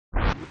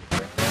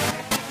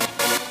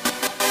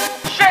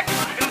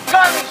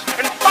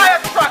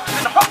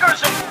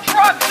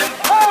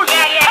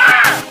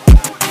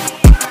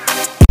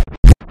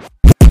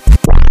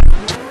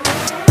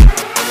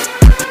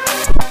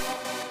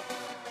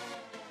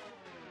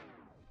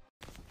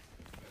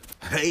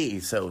Hey,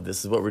 so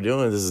this is what we're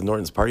doing. This is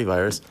Norton's Party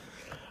Virus.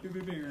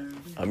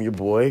 I'm your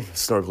boy,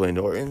 Snorkeling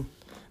Norton.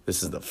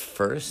 This is the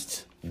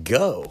first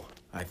go,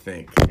 I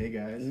think. Hey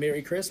guys.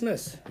 Merry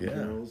Christmas. Yeah.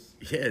 Girls.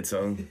 Yeah, it's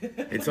on,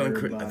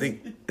 I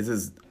think this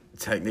is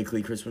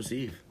technically Christmas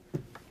Eve.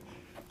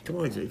 Come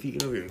on, Jay, if you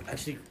get over here.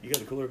 Actually, you got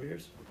the cooler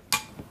beers?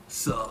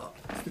 Sup?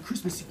 It's the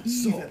Christmas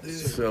Eve.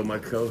 So my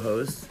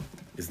co-host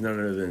is none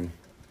other than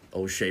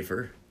old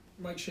Schaefer.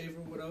 Mike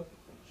Shaver, what up?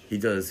 He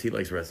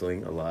likes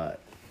wrestling a lot.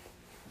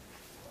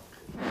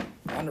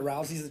 Ronda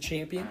Rousey's the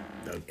champion.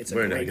 It's a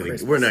We're great not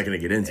Christmas. gonna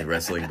get into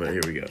wrestling, but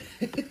here we go.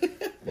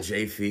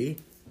 Jay Fee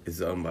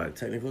is on my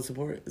technical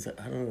support. Is that,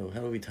 I don't know, how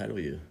do we title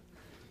you?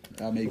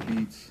 I make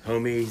beats.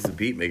 Homie, he's a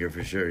beat maker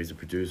for sure. He's a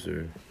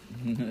producer.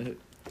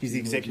 He's the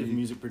executive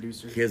music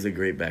producer. He has a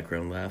great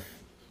background laugh.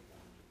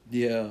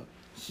 Yeah.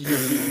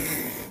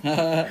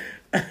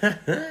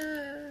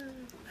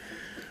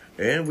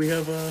 And we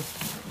have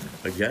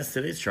a guest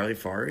today. It's Charlie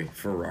Ferrari.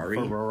 Ferrari,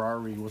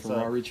 what's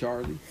Ferrari up?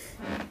 Charlie.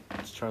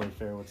 It's Charlie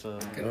Fair, what's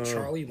up? Got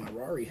Charlie, my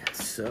Rari.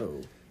 So,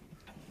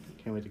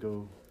 Can't wait to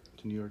go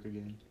to New York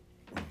again.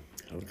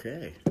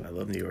 okay. I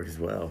love New York as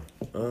well.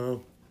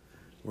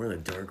 We're in a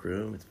dark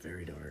room. It's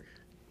very dark.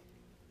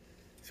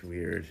 It's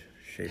weird.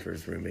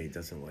 Schaefer's roommate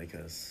doesn't like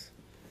us.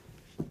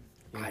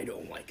 I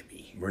don't like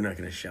me. We're not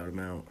going to shout him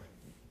out.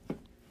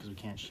 Because we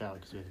can't shout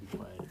because we have to be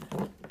quiet.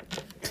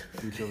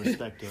 Mutual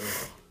respect, yo.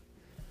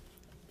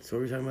 So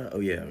what were we talking about?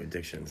 Oh, yeah,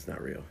 addiction. It's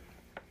not real.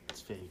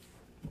 It's fake.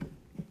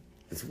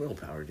 It's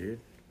willpower, dude.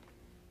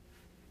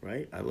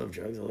 Right? I love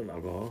drugs. I love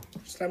alcohol.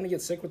 It's time to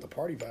get sick with the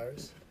party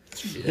virus.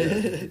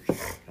 Yeah.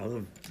 I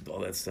love all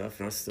that stuff,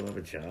 and I still have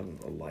a job,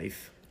 a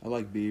life. I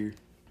like beer.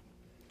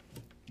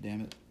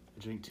 Damn it.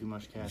 I drink too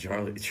much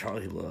caffeine.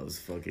 Charlie loves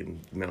fucking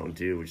Mountain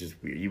Dew, which is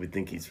weird. You would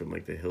think he's from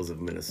like the hills of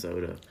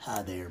Minnesota,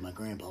 Hi there, my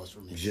grandpa's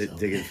from just Minnesota.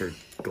 digging for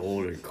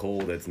gold or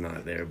coal that's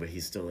not there, but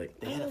he's still like,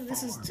 They had a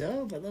this is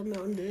farm. dope. I love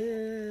Mountain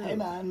Dew. Hey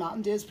man,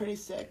 Mountain Dew's pretty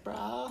sick,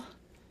 bro.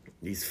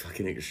 He's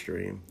fucking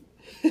extreme.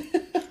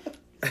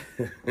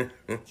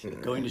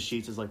 Going to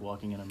Sheets is like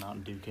walking in a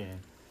Mountain Dew can.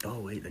 Oh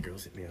wait, the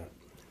girls hit me up.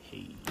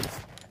 Hey.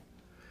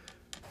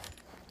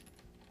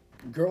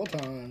 Girl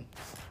time.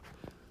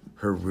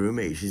 Her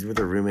roommate. She's with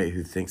a roommate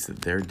who thinks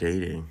that they're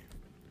dating.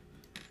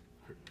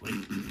 Wait.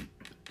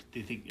 Do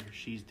you think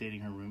she's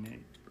dating her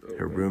roommate?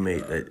 Her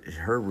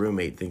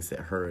roommate thinks that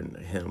her and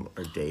him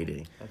are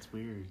dating. That's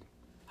weird.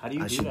 How do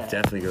you I do should that?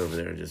 definitely go over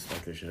there and just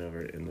fuck this shit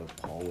over in the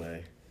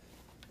hallway.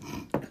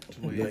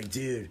 Be like,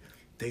 dude,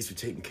 thanks for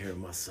taking care of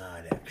my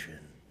side action.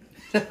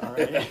 All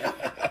right.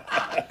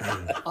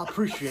 I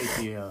appreciate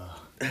the,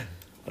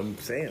 I'm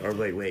saying, or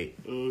wait,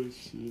 Oh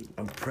shit.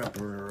 I'm prepping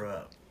her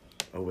up.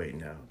 Oh wait,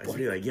 no. I should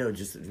be like, yo,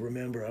 just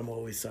remember, I'm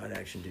always side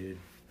action, dude.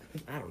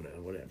 I don't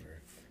know,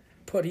 whatever.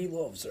 But he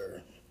loves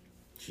her.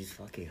 She's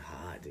fucking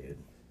hot, dude.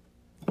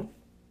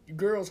 Your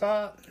girl's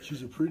hot.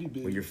 She's a pretty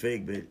bitch. Well, you're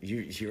fake, but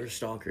you're a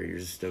stalker. You're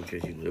just stoked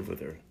because you live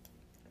with her.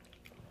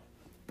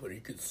 But he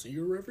could see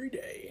her every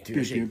day. Dude,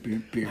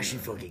 I should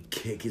fucking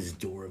kick his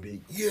door and be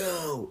like,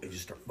 yo, and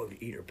just start fucking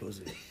eating her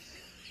pussy.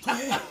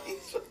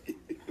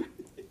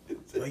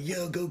 Like,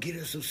 yo, go get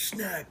us some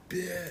snack,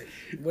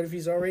 bitch. What if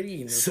he's already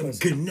eating her Some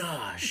pussy?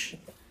 ganache.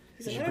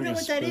 He's like, I don't know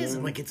what that is.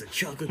 I'm like, it's a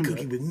chocolate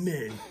cookie with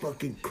mint and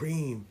fucking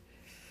cream.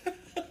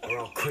 Or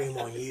I'll cream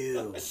on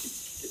you.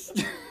 That's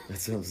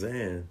what I'm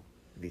saying.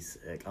 Be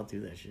sick. I'll do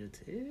that shit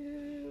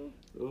too.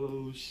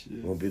 Oh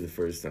shit. Won't be the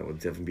first time. It'll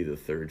definitely be the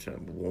third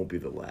time, but won't be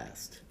the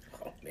last.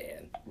 Oh,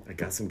 man. I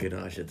got some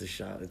ganache at the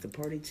shop at the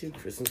party too.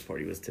 Christmas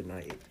party was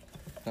tonight.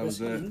 How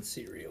was Eating that?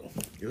 cereal.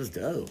 It was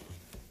dope.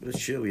 It was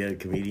chill. We had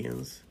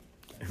comedians.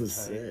 It was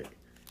sick.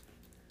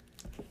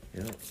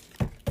 Yeah.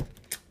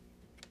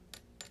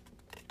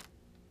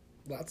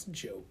 Lots of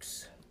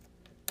jokes.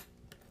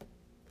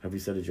 Have we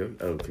said a joke?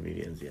 Oh,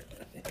 comedians, yeah.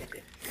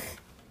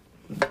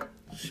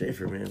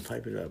 Schaefer, man,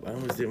 pipe it up. I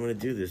almost didn't want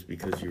to do this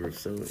because you were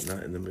so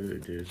not in the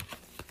mood, dude.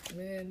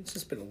 Man, it's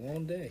just been a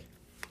long day.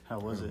 how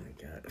was Oh it?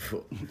 my god.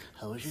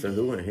 How was your So day?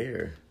 who went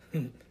here?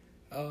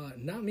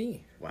 Not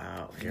me.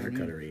 Wow,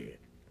 haircuttery.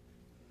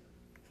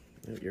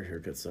 Your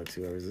haircut sucks,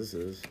 whoever this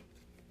is.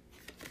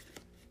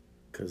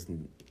 Because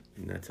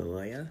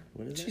Natalia?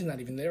 What is She's that? not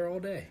even there all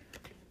day.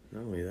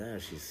 Not only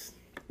that, she's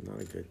not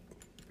a good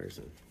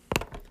person.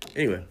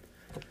 Anyway,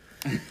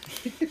 Now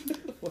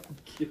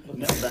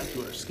back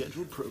to our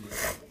scheduled program.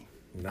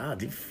 nah,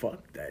 dude,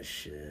 fuck that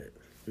shit.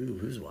 Ooh,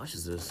 whose watch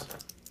is this?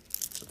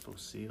 The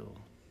Fossil.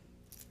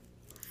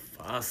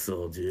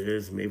 Fossil, dude.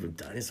 It's made with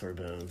dinosaur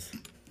bones.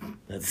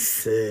 That's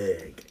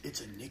sick.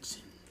 It's a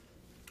Nixon.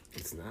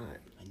 It's not.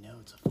 I know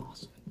it's a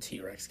fossil.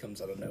 T-Rex comes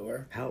out of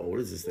nowhere. How old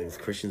is this thing?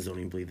 Christians don't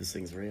even believe this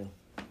thing's real.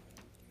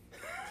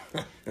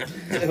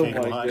 Oh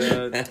my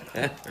god.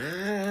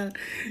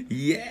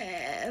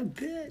 Yeah, It's a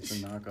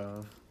bitch.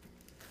 knockoff.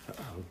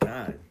 Oh,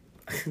 God.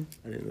 I didn't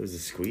know there was a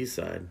squeeze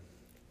side.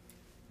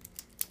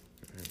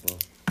 All right, well,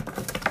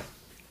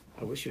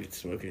 I wish you could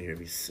smoke in here. It'd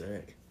be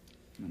sick.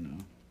 I know.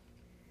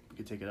 We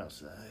could take it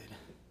outside.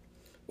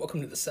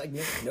 Welcome to the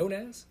segment known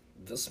as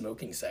the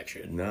smoking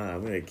section. Nah,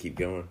 I'm going to keep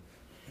going.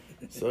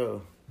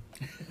 So.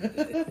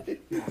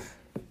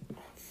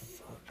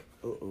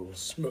 Uh-oh.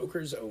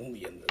 Smokers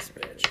only in this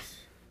bitch.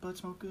 Butt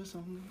smokers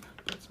only.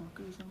 Butt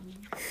smokers only.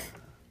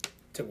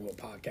 Typical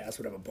podcast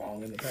would have a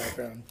bong in the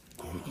background.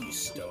 You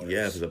stoners.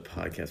 Yeah, it was a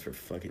podcast for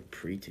fucking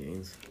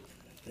preteens.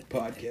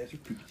 Podcast.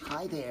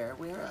 Hi there,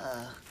 we're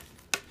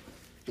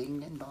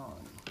Bing and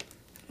Bong.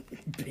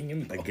 Bing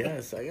and I bong.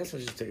 guess I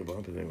should take a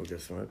bump and then we'll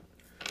get some.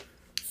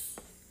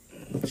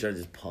 Should I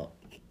just pop?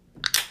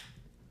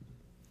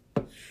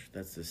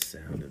 That's the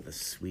sound of the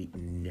sweet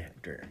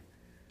nectar.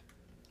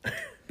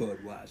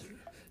 Budweiser.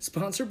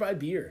 Sponsored by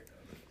beer.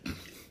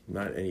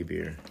 Not any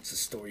beer. It's the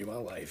story of my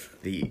life.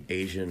 The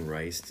Asian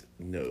rice,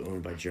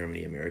 owned by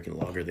Germany, American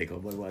lager they call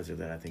Budweiser,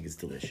 that I think is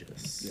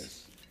delicious.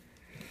 Yes.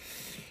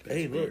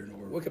 Hey, look.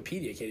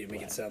 Wikipedia can't even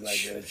make it sound that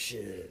good.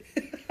 Shit.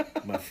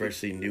 My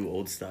freshly new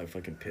old stock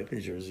fucking Pippin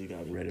jersey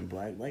got red and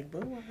black like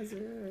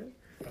Budweiser.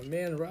 My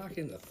man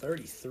rocking the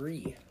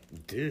 33.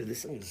 Dude,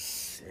 this thing is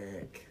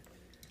sick.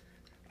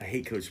 I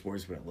hate Coach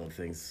Sports, but I love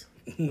things.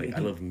 Like, I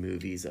love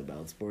movies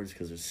about sports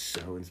because they're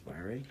so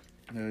inspiring.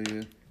 Hell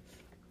yeah.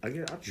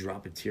 I'll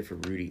drop a tear for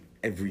Rudy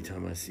every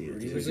time I see it.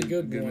 Rudy dude. was a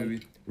good one.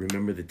 movie.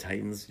 Remember the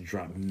Titans?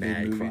 Drop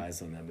mad movie.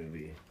 cries on that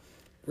movie.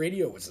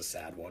 Radio was a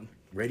sad one.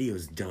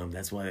 Radio's dumb.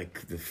 That's why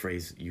the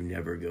phrase "you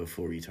never go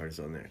full retard" is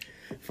on there.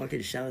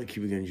 Fucking shout out to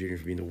Cuba Gooding Jr.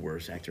 for being the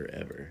worst actor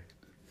ever.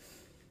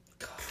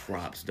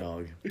 Props,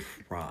 dog.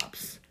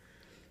 Props.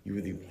 You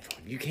really,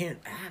 you can't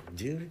act,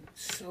 dude.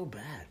 So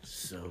bad.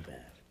 So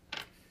bad.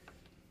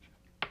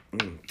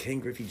 Ken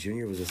Griffey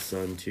Jr. was a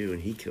son too,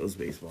 and he kills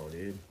baseball,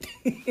 dude.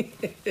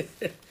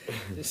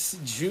 This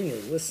Junior,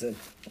 listen.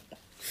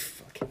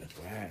 Fucking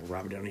wow.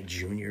 Robert Downey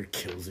Jr.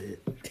 kills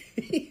it.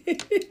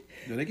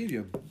 Yo, they give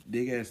you a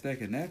big ass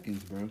stack of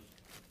napkins, bro.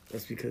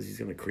 That's because he's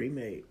gonna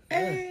cremate.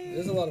 Yeah,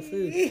 there's a lot of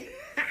food.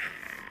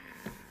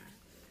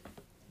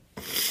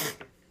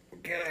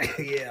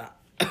 Yeah.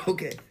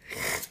 Okay.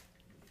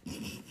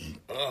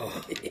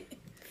 Oh.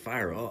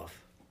 Fire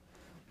off.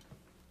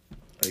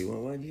 Oh, you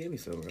want one? You gave me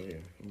some earlier.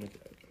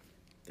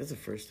 That's the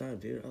first time,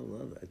 dude. I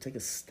love that. Take a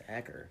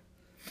stacker.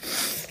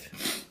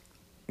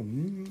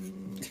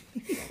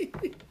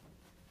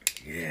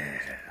 Yeah.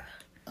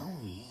 Oh,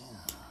 yeah.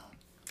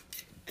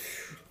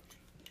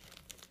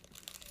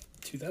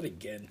 Do that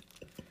again.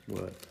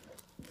 What?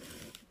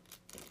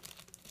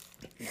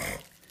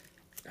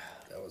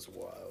 That was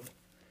wild.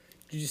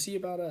 Did you see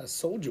about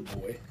Soulja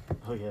Boy?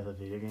 Oh yeah, the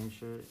video game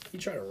shit. He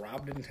tried to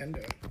rob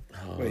Nintendo.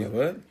 Wait,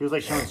 what? He was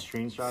like showing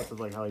screenshots of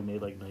like how he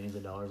made like millions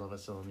of dollars off of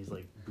selling these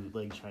like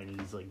bootleg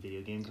Chinese like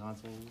video game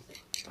consoles.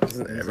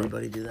 Doesn't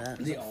everybody do that?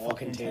 They all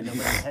Fucking contain Nintendo,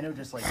 but Nintendo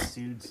just like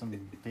sued some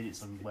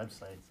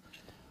websites.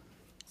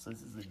 So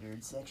this is the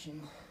nerd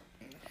section.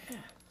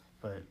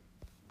 But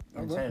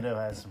Nintendo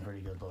has some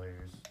pretty good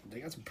lawyers. They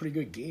got some pretty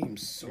good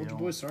games. Soulja don't-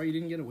 Boy, sorry you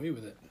didn't get away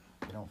with it.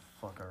 They don't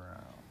fuck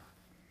around.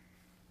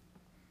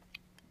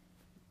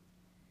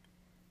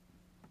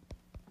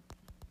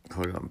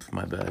 Hold on,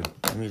 my bad.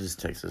 Let me just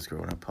text this girl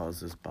when I pause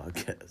this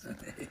podcast.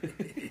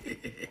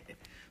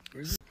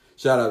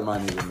 Shout out to my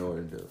nigga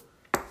Norton, dude.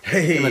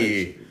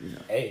 Hey!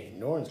 Hey,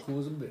 Norton's cool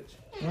as a bitch.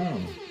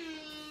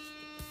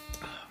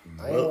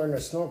 I ain't wearing no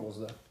snorkels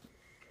though.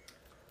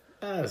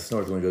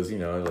 Snorkeling goes,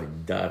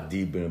 like dive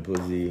deep in a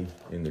pussy,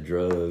 in the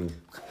drugs,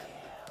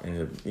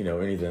 and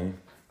anything.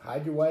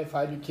 Hide your wife,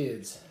 hide your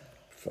kids.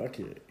 Fuck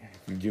it.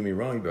 If you do me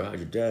wrong, you better hide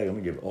your dag. I'm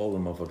gonna give all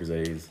them motherfuckers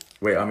AIDS.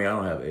 Wait, I mean, I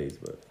don't have AIDS,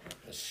 but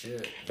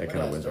Shit. That My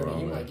kinda dad's went the dirty, wrong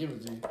He way. might give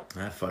it to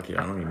you. fuck it.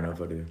 I don't even know if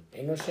I do.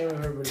 Ain't no shame if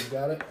everybody's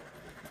got it.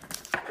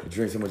 You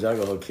drink so much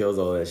alcohol kills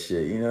all that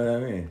shit. You know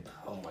what I mean?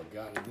 Oh my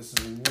god, this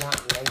is not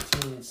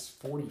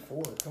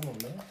 1944. Come on,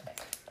 man.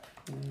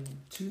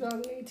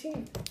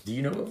 2018. Do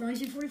you know what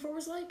 1944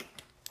 was like?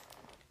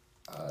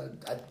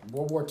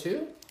 World War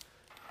II?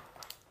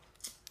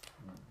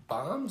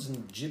 Bombs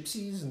and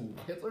gypsies and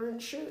Hitler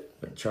and shit?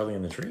 Like Charlie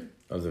and the Tree?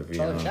 I was a Charlie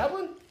Vietnam.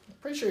 Chaplin?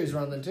 Pretty sure he's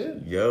around then too.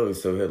 Yo,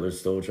 so Hitler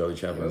stole Charlie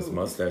Chaplin's Yo.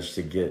 mustache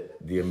to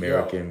get the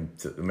America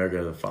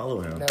to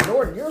follow him. Now,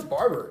 Norton, you're a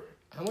barber.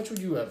 How much would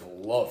you have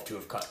loved to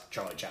have cut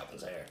Charlie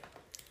Chaplin's hair?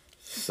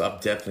 So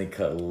I've definitely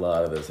cut a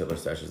lot of those Hitler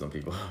stashes on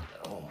people.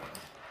 Oh my.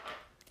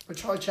 But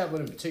Charlie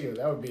Chaplin in particular,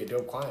 that would be a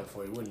dope client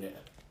for you, wouldn't it?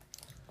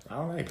 I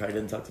don't know. He probably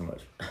didn't talk too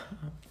much.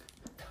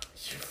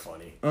 You're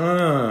funny.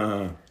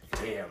 Damn.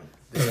 Damn.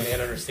 This man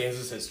understands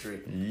his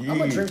history. I'm Yeet.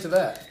 gonna drink to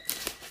that.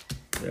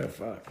 Yeah,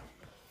 fuck.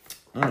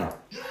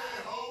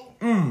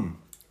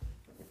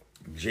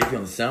 Jake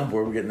on the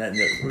soundboard, we're getting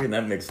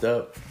that mixed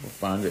up. We'll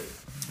find it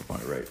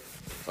right.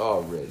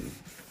 Already.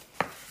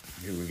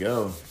 Here we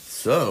go.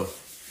 So,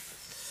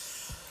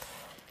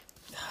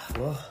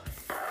 well,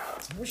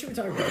 what should we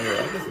talk about here? I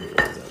guess we can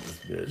close out this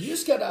bitch. You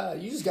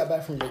just got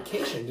back from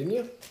vacation, didn't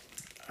you?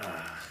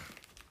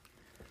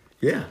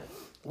 Yeah.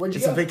 Where'd you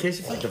It's go? a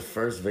vacation. It's like the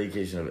first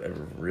vacation I've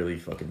ever really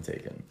fucking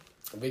taken.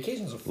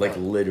 Vacations are fun. Like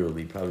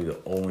literally, probably the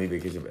only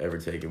vacation I've ever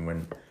taken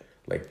when,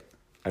 like,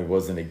 I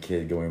wasn't a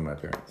kid going with my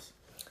parents.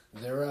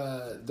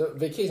 The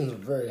vacations are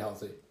very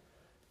healthy.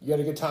 You had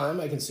a good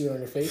time? I can see it on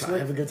your face. I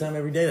have a good time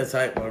every day. That's how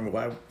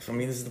I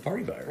mean, this is the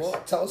party virus. Well,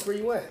 tell us where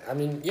you went. I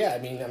mean,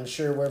 I'm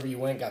sure wherever you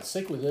went got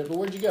sick with it, but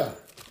where'd you go?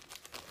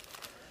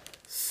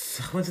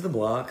 So I went to the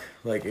block.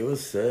 Like, it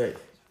was sick.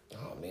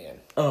 Oh, man.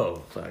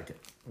 Oh, fuck it.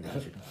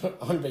 Got you.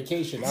 On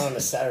vacation, not on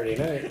a Saturday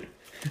night.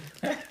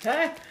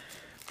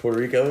 Puerto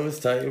Rico, it was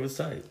tight.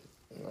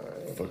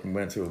 Right. Fucking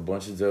went to a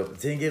bunch of dope.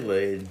 Didn't get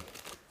laid.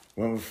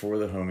 Went before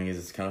the homies.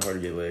 It's kind of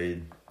hard to get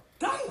laid.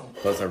 Damn.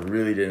 Plus, I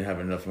really didn't have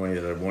enough money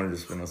that I wanted to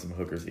spend on some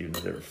hookers, even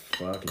though they were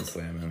fucking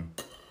slamming.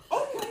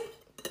 Okay.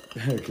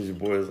 Because your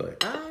boy was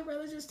like, I'd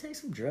rather just take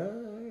some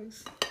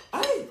drugs.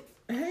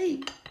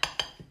 Hey.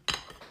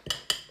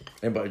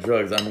 And by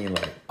drugs, I mean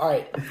like... All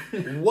right.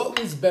 What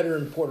was better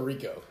in Puerto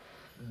Rico?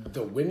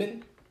 The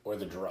women or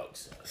the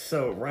drugs?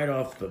 So, right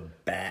off the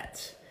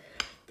bat,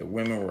 the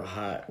women were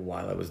hot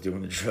while I was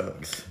doing the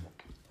drugs.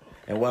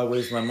 And why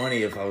waste my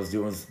money if I was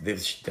doing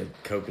this? The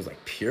coke was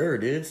like pure,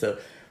 dude. So,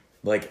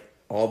 like,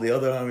 all the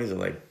other homies are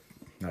like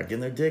not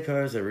getting their dick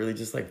hard. They're really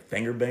just like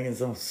finger banging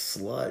some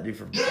slut, dude,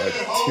 for like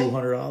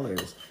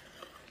 $200.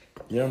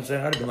 You know what I'm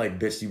saying? I'd have been like,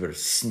 bitch, you better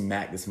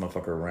smack this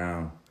motherfucker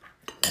around.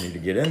 I need to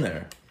get in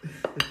there.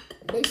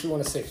 It makes me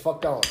want to say,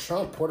 fuck Donald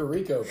Trump, Puerto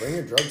Rico, bring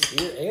your drugs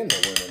here and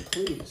the women,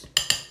 please.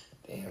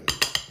 Damn.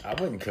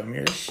 I wouldn't come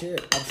here.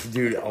 Shit.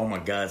 Dude, oh my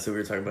God. So we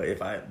were talking about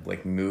if I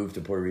like moved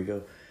to Puerto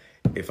Rico,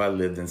 if I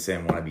lived in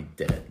San Juan, I'd be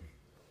dead.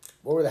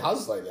 What were the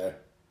houses like there?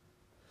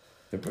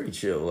 They're pretty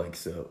chill. Like,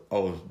 so,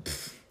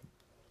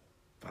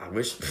 I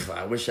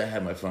wish I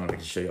had my phone. I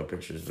could show y'all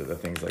pictures, but the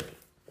things like...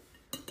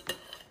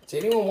 To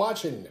anyone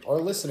watching or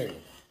listening,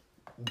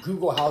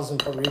 Google houses in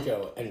Puerto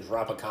Rico and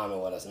drop a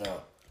comment, let us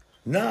know.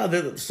 Nah,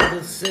 they're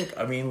sick.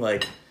 I mean,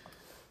 like,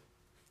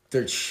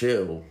 they're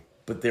chill,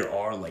 but there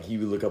are, like, you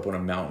look up on a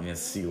mountain and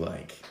see,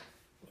 like,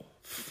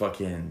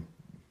 fucking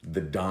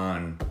the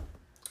Don.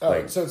 Oh,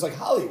 like, so it's like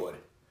Hollywood.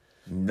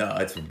 No,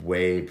 it's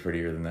way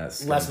prettier than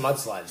that. Less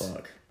mudslides.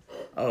 Fuck.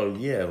 Oh,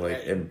 yeah,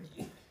 like, and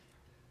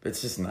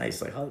it's just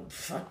nice. Like,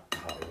 fuck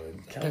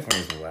Hollywood.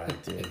 California's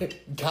whack, dude.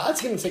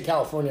 God's gonna take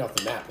California off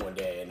the map one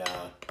day, and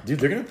dude,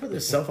 they're gonna put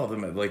themselves off the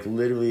map. Like,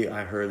 literally,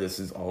 I heard this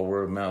is all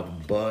word of mouth,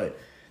 but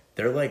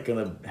they're like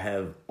gonna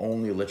have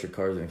only electric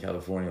cars in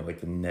California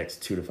like the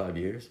next 2 to 5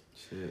 years.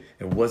 Shit.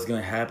 And what's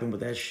gonna happen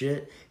with that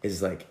shit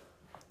is like,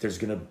 there's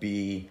gonna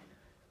be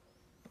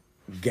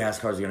gas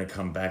cars are gonna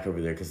come back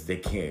over there because they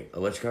can't.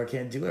 Electric car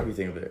can't do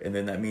everything over there, and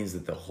then that means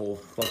that the whole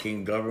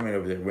fucking government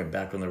over there went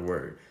back on their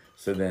word.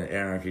 So then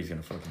anarchy's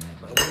gonna fucking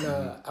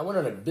happen. I went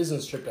on a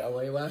business trip to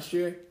LA last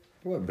year.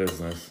 What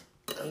business?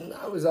 And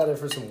I was out there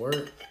for some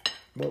work.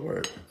 What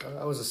work?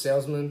 I was a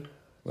salesman.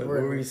 What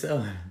were you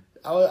selling?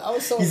 I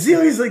was selling. You see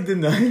how he's like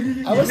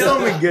denying? I was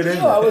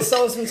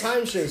selling some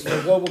timeshares for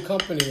a global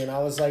company, and I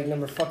was like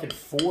number fucking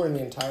 4 in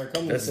the entire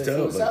company. That's so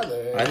dope. was out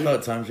there. I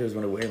thought timeshares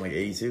went away in like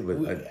 '82, but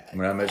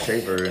when I met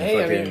Schaefer and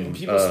hey, fucking, I mean,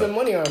 people spend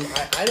money on them.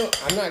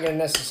 I'm not gonna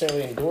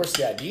necessarily endorse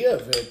the idea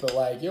of it, but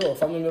like,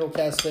 if I'm a middle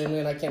class family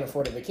and I can't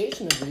afford a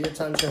vacation every year,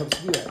 timeshare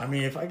helps do that. I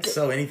mean, if I could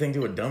sell anything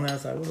to a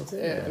dumbass, I will too.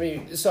 Yeah, I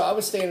mean, so I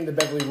was staying in the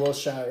Beverly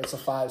Wilshire. It's a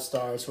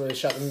 5-star. It's where they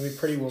shot the movie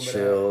Pretty Woman.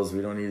 Chills.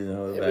 We don't need to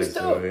know the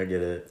backstory. I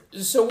get it.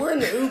 So we're in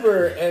the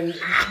Uber. And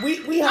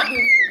we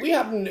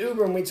happened in the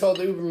Uber and we told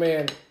the Uber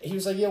man, he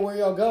was like, yo, where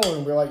y'all going?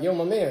 And we're like, yo,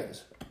 my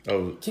mans.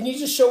 Oh. Can you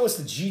just show us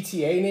the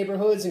GTA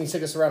neighborhoods? And he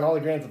took us around all the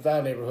Grand Theft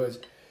Auto neighborhoods.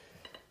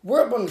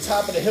 We're up on the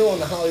top of the hill on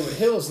the Hollywood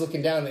Hills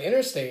looking down the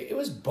interstate. It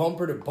was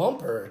bumper to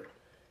bumper.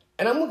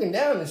 And I'm looking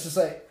down and it's just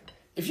like,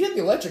 if you had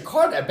the electric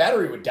car, that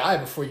battery would die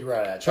before you were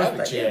out of that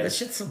traffic jam. Yeah, that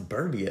shit's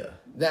suburbia.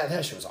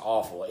 That shit was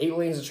awful. 8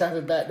 lanes of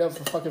traffic backed up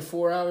for fucking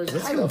 4 hours.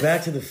 Let's go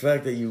back to the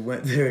fact that you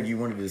went there and you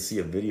wanted to see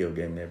a video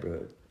game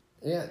neighborhood.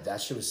 Yeah,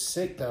 that shit was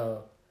sick,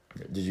 though.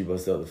 Did you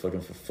bust out the fucking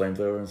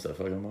flamethrower and stuff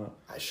fucking them up?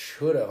 I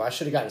should have. I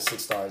should have gotten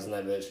 6 stars in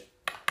that bitch.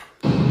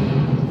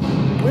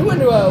 We went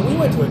to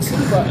a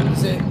titty bar.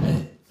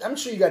 I'm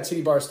sure you got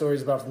titty bar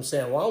stories about from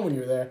San Juan when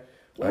you were there.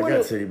 I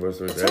got titty bar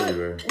stories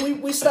everywhere.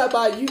 We stopped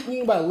by. You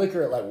can buy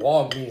liquor at like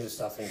Walgreens and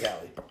stuff in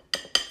Cali.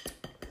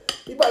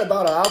 We bought a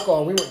bottle of alcohol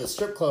and we went to the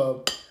strip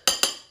club,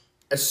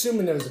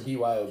 assuming there was a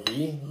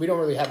BYOB. We don't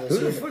really have those. Who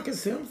the fuck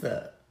assumes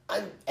that?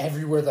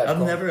 Everywhere that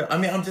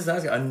I'm just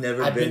asking.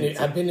 I've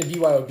been to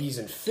BYOBs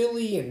in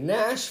Philly and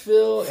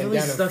Nashville and down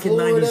in stuck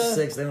Florida. in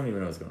 96. They don't even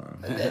know what's going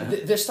on.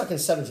 They're stuck in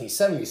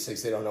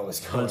 1776. They don't know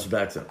what's going on.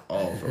 Hunchbacks are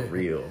all for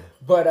real.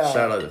 But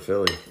shout out to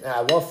Philly.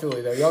 I love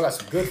Philly though. Y'all got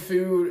some good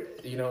food.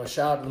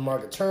 Shout out to the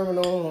Market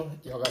Terminal.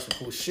 Y'all got some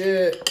cool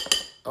shit.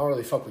 I don't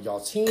really fuck with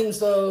y'all teams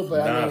though,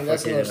 but I mean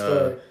that's another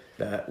story.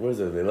 What is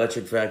it? The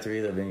Electric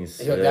Factory. That venue's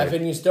that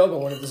venue's dope. I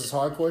went to This Is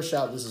Hardcore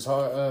shop. This is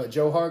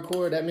Joe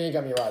Hardcore. That man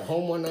got me a ride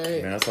home one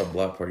night. Man, I saw a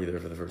block party there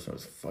for the first time. It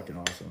was fucking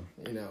awesome.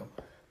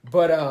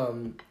 But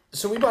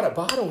so we bought a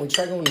bottle and we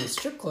tried going to the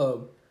strip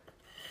club,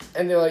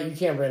 and they're like, "You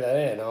can't bring that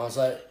in." I was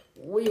like,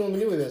 "What do you want me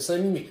to do with this?" So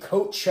they made me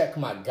coat check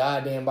my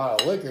goddamn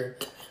bottle of liquor.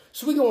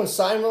 So we go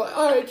inside and we're like,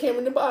 "All right, can't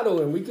bring the bottle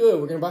in. We good.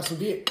 We're gonna buy some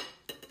beer."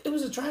 It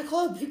was a dry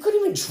club. You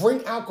couldn't even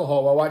drink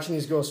alcohol while watching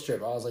these girls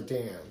strip. I was like,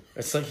 "Damn."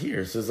 It's like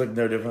here, so it's like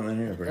no different than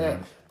here, pretty Yeah.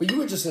 much. But you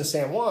were just in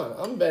San Juan.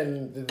 I'm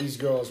betting that these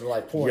girls were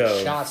like pouring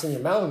shots in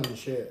your mouth and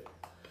shit.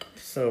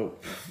 So,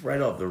 right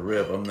off the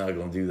rip, I'm not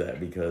gonna do that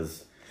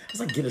because it's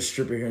like get a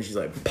stripper here and she's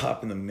like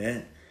popping the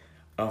mint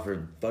off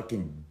her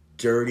fucking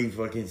dirty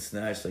fucking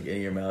snatch like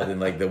in your mouth, and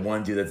like the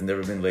one dude that's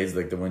never been lazy,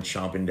 like the one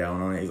chomping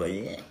down on it, he's like,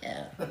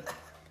 yeah.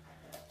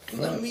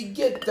 Let me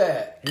get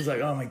that. He's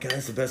like, oh my god,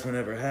 that's the best one I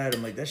ever had.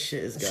 I'm like, that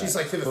shit is got She's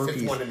like to the herpes.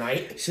 fifth one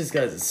tonight. She's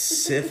got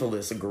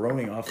syphilis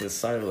growing off the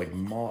side of like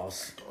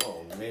moss.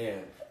 Oh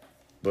man,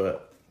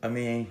 But I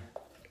mean,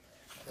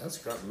 that's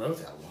gross. Mouth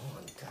that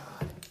long,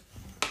 God.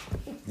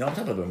 no, I'm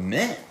talking about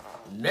men.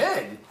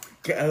 Men.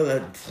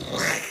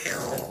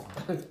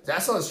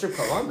 That's not a strip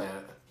club I'm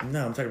at.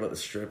 No, I'm talking about the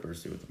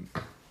strippers, dude.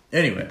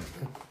 Anyway,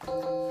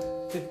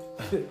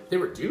 They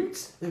were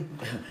dudes.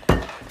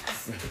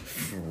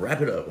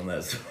 wrap it up on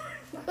that story.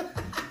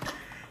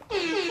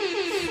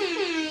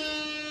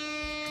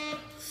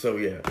 So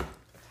yeah.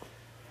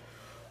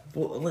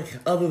 Well, like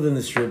other than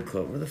the strip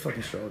club, where the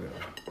fucking straw go?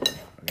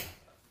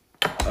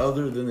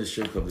 Other than the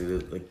strip club,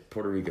 dude, like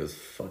Puerto Rico's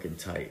fucking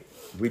tight.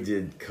 We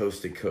did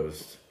coast to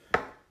coast.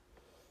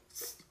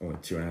 It's only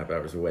 2.5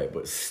 hours away,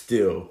 but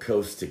still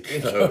coast to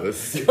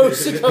coast.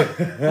 Coast to coast.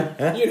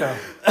 You know.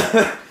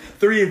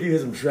 3 of you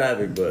hit some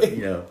traffic, but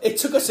you know. It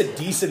took us a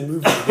decent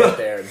movie to get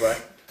there,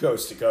 but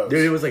coast to coast.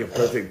 Dude, it was like a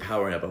perfect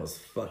power nap. I was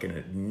fucking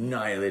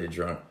annihilated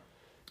drunk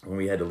when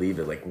we had to leave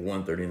at like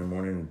 1:30 in the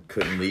morning and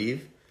couldn't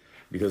leave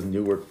because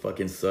Newark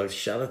fucking sucks.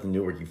 Shout out to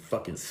Newark, you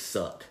fucking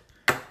suck.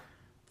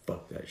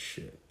 Fuck that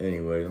shit.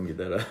 Anyway, let me get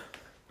that up.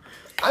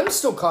 I'm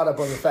still caught up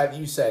on the fact that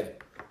you said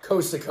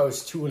coast to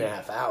coast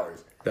 2.5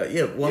 hours.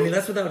 Yeah, well, I mean,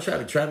 that's without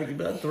traffic. Traffic is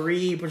about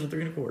 3, pushing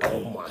 3 1/4.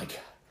 Oh my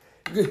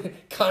God.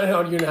 Counting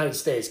on United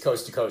States,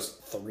 coast to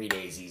coast, 3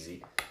 days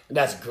easy.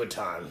 That's a good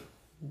time.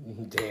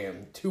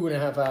 Damn,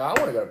 2.5 hours. I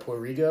want to go to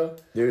Puerto Rico.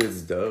 Dude,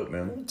 it's dope,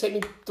 man. It'd take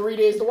me 3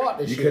 days to walk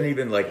this You shit. couldn't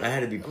even, like, I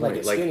had to be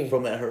pointed, like like,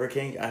 from that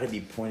hurricane, I had to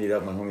be pointed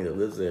out, my homie that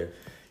lives there.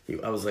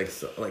 I was like,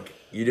 so, like,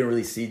 you didn't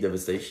really see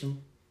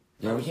devastation?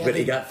 You know? Oh, yeah, but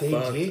it got they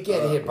fucked did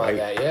get up, hit by right?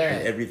 that, yeah.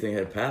 And everything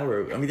had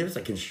power. I mean, there was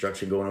like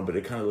construction going on, but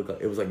it kind of looked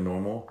like it was like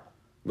normal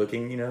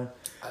looking, you know.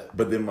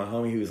 But then my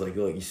homie, he was like,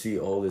 "Look, you see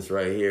all this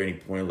right here," and he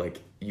pointed like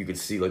you could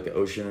see like the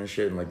ocean and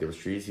shit, and like there was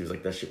trees. He was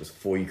like, "That shit was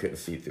full. You couldn't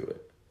see through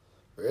it."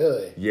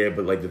 Really? Yeah,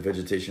 but like the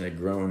vegetation had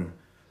grown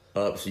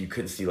up, so you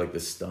couldn't see like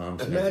the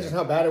stumps. and Imagine everything.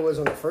 how bad it was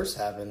when it first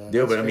happened.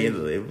 Yeah, That's but I mean,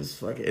 crazy. it was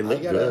fucking. It I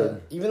looked got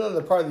good. even though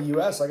they're part of the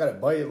U.S., I got a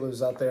buddy that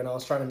lives out there, and I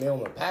was trying to mail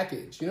him a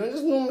package. You know,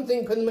 just a normal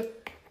thing.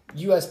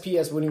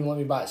 USPS wouldn't even let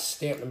me buy a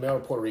stamp to mail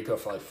to Puerto Rico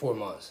for like 4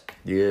 months.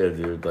 Yeah,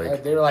 dude.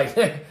 Like They were like,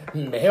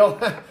 mail?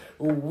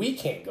 We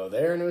can't go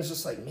there. And it was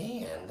just like,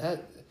 man,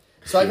 that...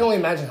 So I can only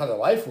imagine how their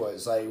life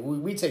was. Like,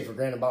 we take for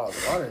granted bottles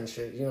of water and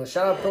shit. You know,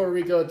 shout out Puerto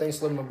Rico. Thanks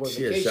for letting my boy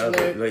yeah, vacation shout out,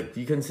 there. like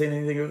you couldn't say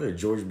anything over there.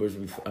 George Bush.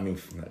 I mean,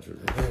 not George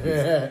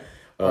Bush.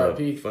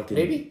 R.I.P. Fucking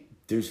Maybe?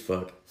 douche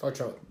fuck. Fuck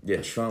Trump.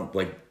 Yeah, Trump,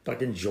 like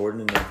fucking Jordan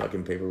and the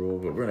fucking paper roll,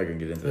 but we're not gonna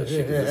get into that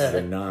shit 'cause this is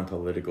a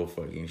non-political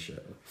fucking show.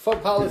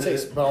 Fuck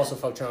politics, but also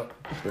fuck Trump.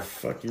 But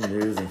fuck your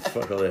news and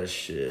fuck all that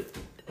shit.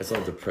 That's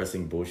all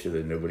depressing bullshit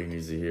that nobody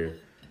needs to hear.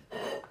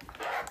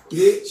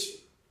 Bitch.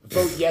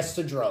 Vote yes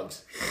to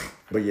drugs.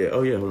 But yeah,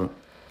 oh yeah, hold on.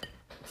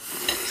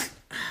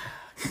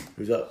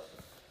 Who's up?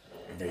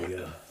 There you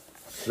go.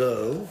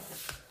 So,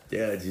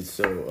 yeah, dude,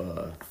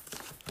 so,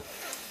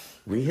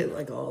 we hit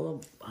like all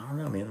of, I don't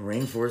know, man, the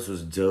rainforest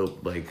was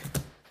dope. Like,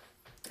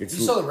 it's.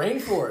 You saw the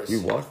rainforest. We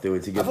walked through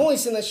it to get. I've only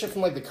seen that shit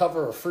from like the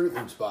cover of Fruit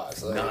Loops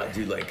box. Like, Nah,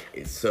 dude, like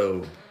it's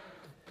so.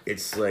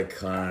 It's like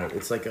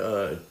it's like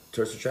a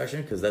tourist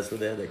attraction because that's where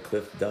they had that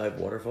cliff dive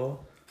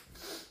waterfall.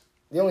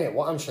 They only had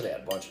one. I'm sure they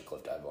had a bunch of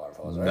cliff dive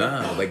waterfalls, right?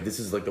 Nah, like this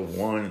is like the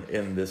one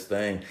in this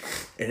thing,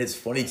 and it's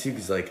funny too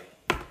because like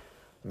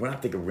when I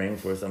think of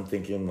rainforest, I'm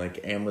thinking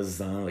like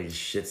Amazon, like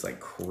shit's like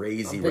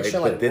crazy, I'm right?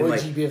 picturing, But like, then Roy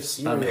like G. Biv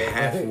cereal. I'm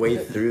halfway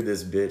through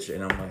this bitch,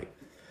 and I'm like,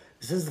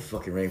 this is the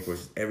fucking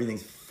rainforest.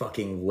 Everything's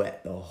fucking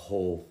wet the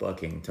whole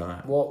fucking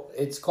time. Well,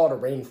 it's called a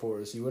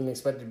rainforest. You wouldn't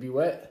expect it to be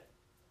wet.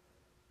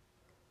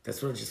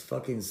 That's what I just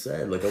fucking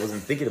said. Like I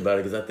wasn't thinking about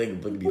it because I think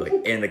it would be like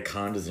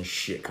anacondas and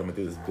shit coming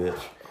through this bitch.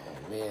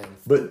 Oh man.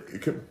 But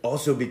it could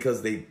also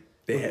because they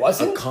had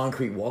wasn't? a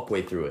concrete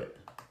walkway through it.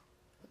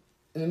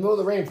 In the middle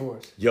of the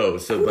rainforest. Yo,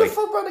 so Who like, the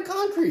fuck brought the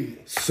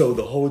concrete? so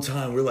the whole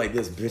time we're like,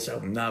 this bitch,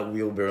 I'm not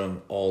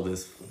wheelbarrowing all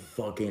this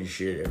fucking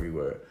shit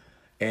everywhere,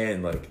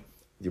 and like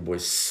your boy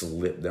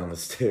slipped down the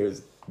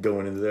stairs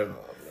going into there.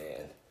 Oh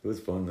man. It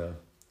was fun though.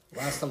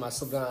 Last time I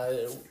slipped down,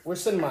 we're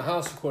sitting in my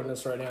house recording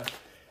this right now.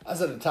 I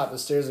was at the top of the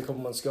stairs a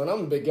couple months ago, and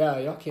I'm a big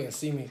guy. Y'all can't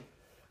see me.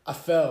 I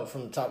fell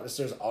from the top of the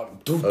stairs all,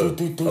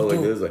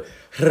 Like this,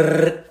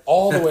 like,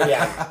 all the way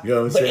down. you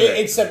know what I'm But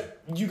saying?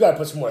 except you gotta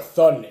put some more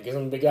thud in it because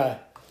I'm a big guy.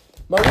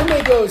 My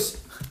roommate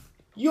goes,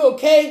 "You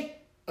okay?"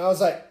 And I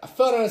was like, "I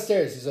fell down the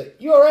stairs." He's like,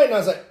 "You all right?" And I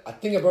was like, "I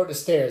think I broke the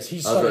stairs."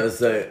 He started, gonna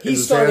say, he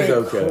is the stairs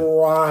started okay?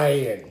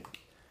 crying.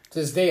 To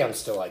this day, I'm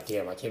still like,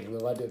 "Damn, I can't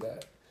believe I did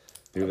that."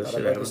 Dude, that I shit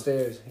broke the happened.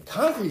 stairs,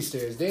 concrete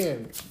stairs.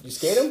 Damn, you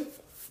skate them?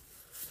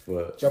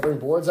 What? Y'all bring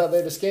boards out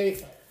there to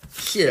skate?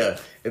 Yeah,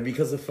 and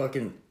because of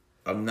fucking,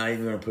 I'm not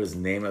even gonna put his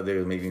name out there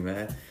to make me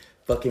mad.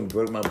 Fucking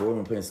broke my board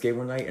when playing skate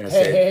one night, and I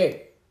said,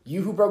 Hey,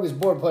 you who broke his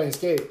board playing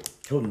skate?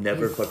 He'll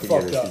never fucking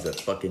get this. He's a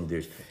fucking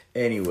douche.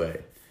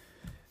 Anyway,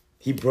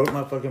 he broke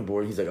my fucking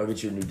board. He's like, I'll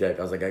get you a new deck.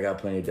 I was like, I got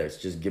plenty of decks.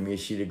 Just give me a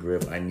sheet of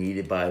grip. I need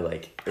it by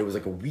it was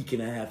like a week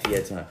and a half he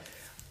had time.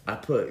 I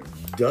put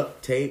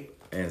duct tape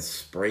and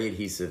spray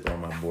adhesive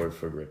on my board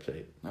for grip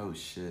tape. Oh,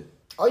 shit.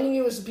 All you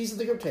needed was a piece of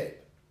the grip tape.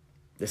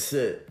 That's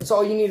it. That's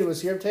all you needed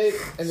was grip tape.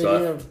 And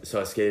then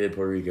so I skated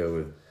Puerto Rico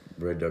with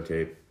red duct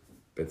tape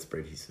and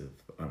spray adhesive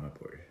on my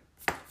board.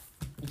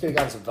 You could have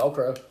gotten some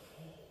Velcro.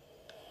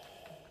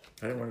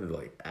 I didn't want it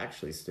to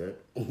actually stick.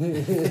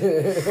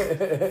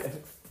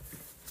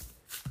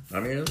 I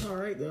mean, it was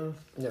alright though.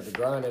 You have to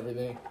grind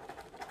everything.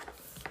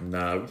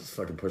 Nah, we just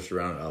fucking pushed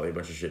around an alley, a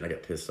bunch of shit, and I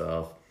got pissed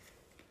off.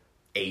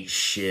 Ate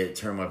shit,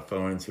 turned my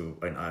phone into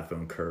an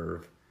iPhone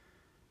curve.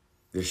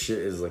 This shit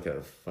is like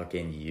a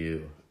fucking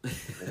U.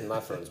 My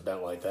phone's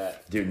bent like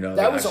that. Dude, no.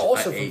 That was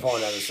also from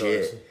falling down the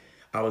stairs.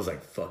 I was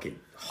fucking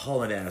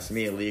hauling ass.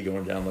 Me and Lee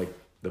going down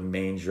the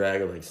main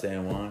drag of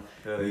San Juan.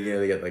 And you know,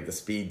 they got the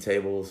speed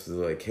tables,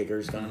 the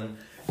kickers kind of.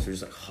 So we're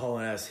just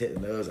hauling ass,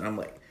 hitting those, and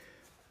I'm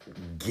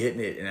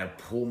getting it, and I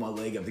pull my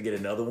leg up to get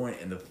another one,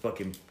 and the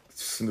fucking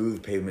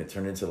smooth pavement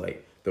turned into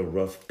the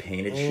rough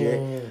painted shit.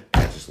 And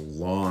I just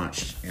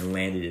launched and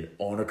landed it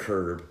on a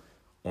curb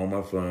on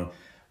my phone.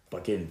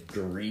 Fucking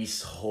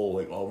grease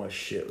hole, all my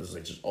shit was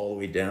just all the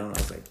way down. I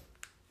was like,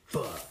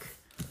 fuck.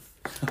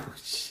 Oh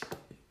shit.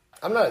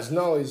 I'm not as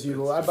gnarly as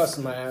you. I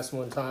busted my ass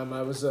one time.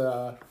 I was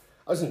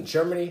in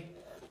Germany,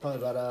 probably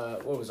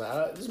about what was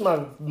that? This is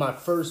my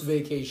first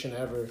vacation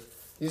ever.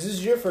 This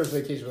is your first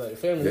vacation without your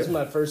family. Yeah. This is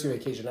my first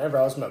vacation ever.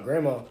 I was with my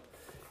grandma.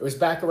 It was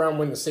back around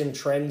when the same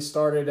trend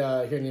started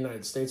here in the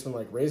United States when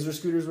Razor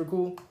scooters were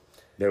cool.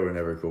 They were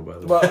never cool, by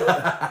the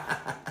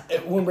way.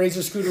 When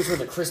Razor scooters were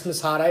the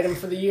Christmas hot item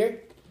for the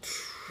year.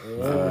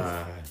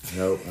 Yeah.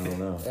 Nope, I don't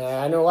know.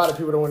 I know a lot of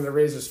people that wanted a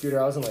Razor scooter.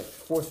 I was in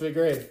 4th, 5th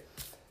grade.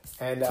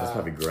 And that's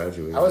probably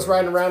graduated. I was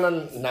riding around on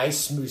a nice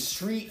smooth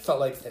street. Felt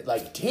like damn,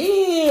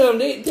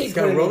 they it's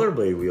got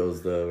rollerblade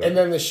wheels though. Right? And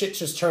then the shit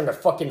just turned to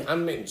fucking.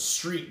 I'm in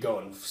street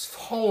going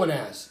hauling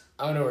ass.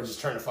 I don't know, it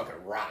just turned to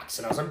fucking rocks,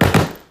 and I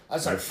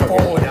was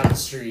falling down the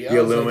street.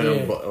 The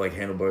aluminum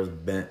handlebars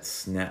bent,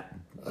 snap.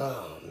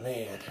 Oh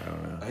man, I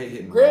don't know. I hate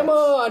hitting Grandma,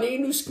 rocks. I need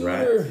a new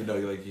scooter. Right. You know,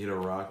 you hit a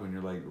rock when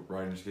you're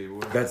riding a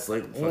skateboard. That's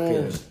fucking.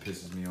 It just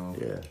pisses me off.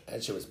 Yeah,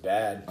 that shit was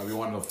bad. I've been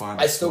wanting to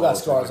find. I still got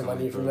scars on my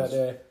knee from that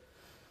day.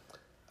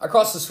 I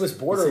crossed the Swiss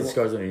border. You see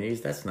scars on your knees?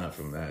 That's not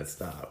from that.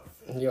 Stop.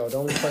 Yo,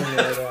 don't be playing me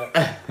like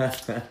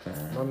that.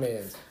 My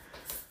man.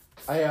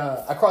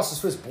 I crossed the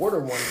Swiss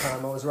border one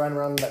time. I was riding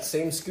around on that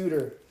same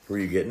scooter. Were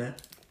you getting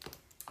it?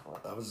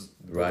 I was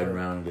riding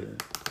around and getting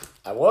it.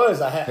 I was.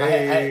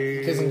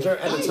 Because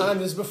at the time,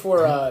 this is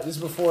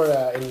before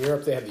in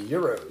Europe they had the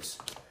euros,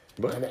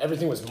 and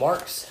everything was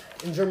marks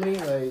in Germany.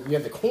 You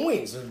had the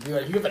coins. You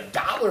have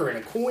 $1 and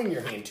a coin in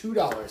your hand, $2,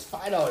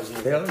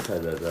 $5. They always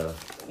had that though.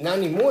 Not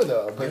anymore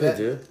though. But they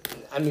do.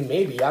 I mean,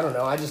 maybe I don't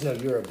know. I just know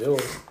euro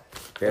bills.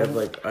 They have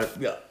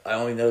I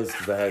only know this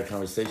because I had a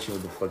conversation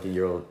with the fucking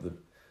the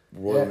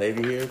Royal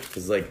Navy here,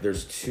 because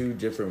there's two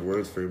different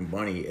words for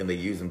money and they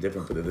use them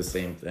different, but they're the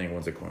same thing.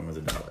 One's a coin, one's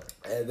a dollar.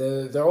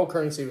 Their old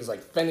currency was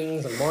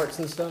pfennigs and marks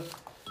and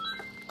stuff.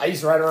 I used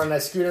to ride around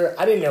that scooter.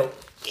 I didn't know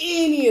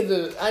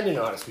I didn't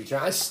know how to speak.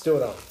 I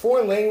stood on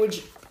foreign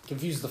language,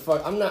 confused the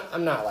fuck. I'm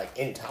not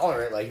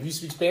intolerant. If you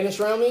speak Spanish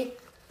around me,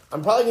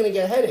 I'm probably gonna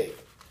get a headache.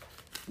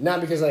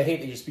 Not because I hate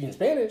that you're speaking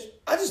Spanish.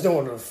 I just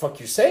don't know what the fuck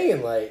you're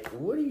saying.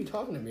 What are you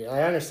talking to me?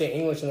 I understand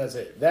English and that's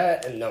it.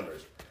 That and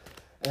numbers.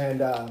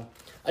 And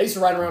I used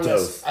to ride around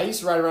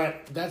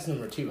that's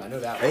number 2. I know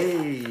that one.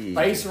 Hey.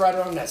 But I used to ride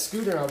around on that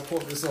scooter and I would pull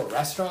up this little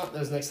restaurant that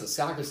was next to the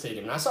soccer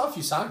stadium. And I saw a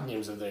few soccer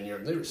games over there in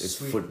Europe. They were it's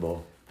sweet.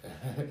 Football.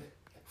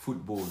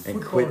 Football.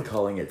 And quit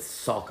calling it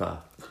soccer.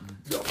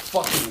 Yo,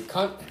 fucking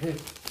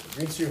cunt.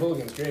 Green Street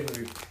Hooligans, great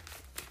movie.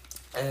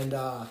 And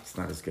it's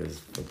not as good as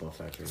Football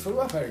Factory.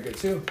 Football Factory, good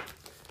too.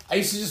 I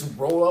used to just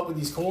roll up with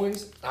these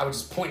coins. I would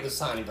just point at the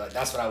sign and be like,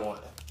 that's what I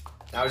want.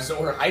 And I would just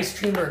order ice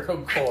cream or a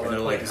Coca-Cola. And they're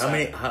like,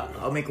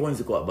 how many coins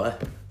you got,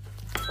 bud?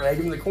 And I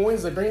give them the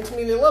coins, they bring it to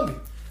me, they love me.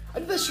 I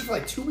did that shit for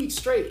 2 weeks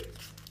straight.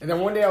 And then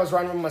one day I was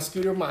riding with my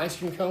scooter with my ice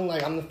cream cone,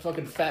 I'm the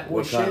fucking fat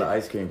boy shit. What kind of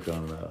ice cream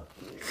cone, though?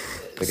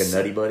 Like a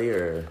Nutty Buddy,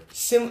 or?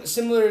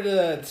 Similar to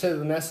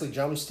the Nestle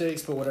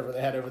drumsticks, but whatever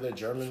they had over there,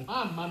 German.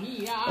 Mamma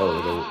mia!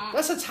 Oh,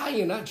 that's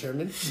Italian, not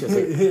German.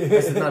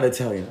 That's not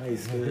Italian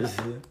ice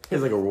cream.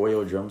 It's like a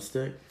royal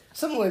drumstick.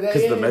 Something like that.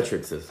 Because the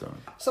metric system.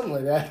 Something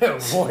like that.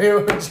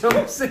 Royal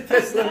drumstick.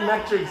 That's the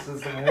metric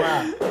system.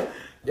 Wow.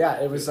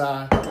 Yeah, it was.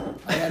 I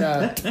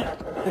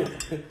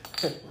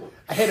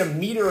had a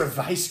meter of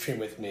ice cream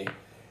with me,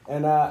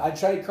 and I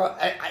tried.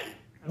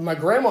 My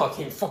grandma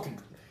came fucking.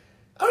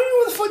 I don't even know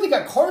where the fuck they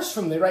got cars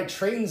from. They ride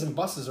trains and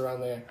buses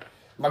around there.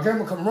 My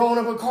grandma come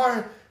rolling up a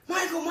car,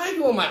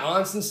 Michael, and my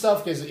aunts and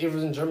stuff, because it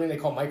was in Germany, they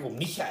call Michael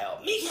Michael,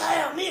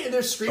 man,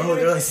 they're screaming. Oh,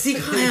 they're like, Sieg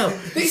Heil!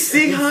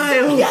 Sieg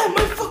Heil! Yeah,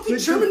 my fucking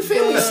German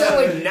family sound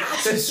like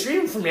Nazis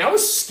screaming for me. I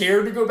was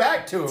scared to go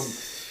back to him.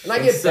 And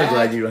I'm so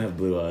glad you don't have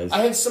blue eyes. I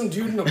had some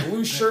dude in a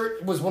blue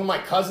shirt. It was one of my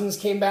cousins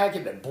came back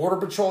in a Border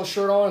Patrol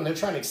shirt on, and they're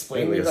trying to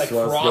explain to me like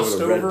crossed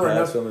over.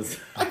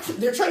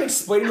 They're trying to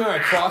explain to me how I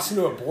crossed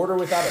into a border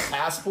without a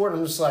passport.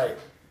 I'm just like,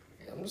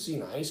 I'm just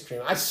eating ice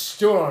cream. I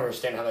still don't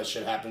understand how that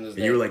shit happened this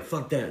day. You were like,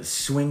 fuck that,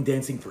 swing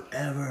dancing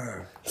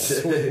forever.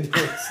 Swing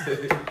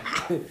dancing.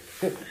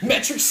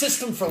 Metric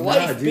system for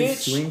life, dude,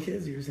 bitch. Swing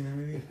Kids, you ever seen that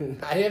movie?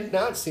 I have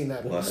not seen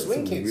that movie.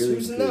 Swing Kids, really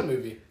who's in that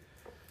movie?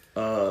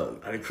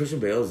 I mean, Christian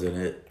Bale's in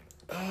it.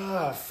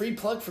 Free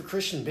plug for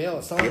Christian Bale.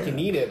 It's not like you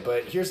need it,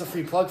 but here's a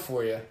free plug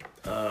for you.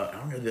 I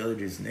don't know the other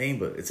dude's name,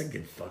 but it's a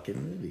good fucking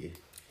movie.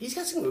 He's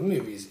got some good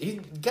movies.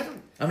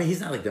 I mean, he's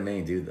not like the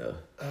main dude, though.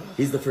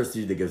 He's the first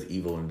dude that goes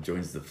evil and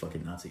joins the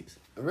fucking Nazis.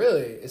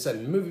 Really? It's a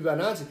movie about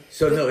Nazis?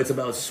 So, no, it's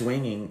about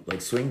swinging,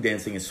 like swing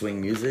dancing and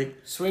swing music.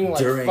 Swing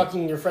like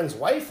fucking your friend's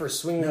wife, or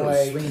swing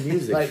like... swing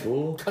music, like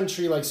fool.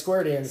 Country, like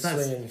square dance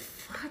swinging.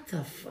 What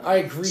the fuck? I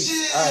agree.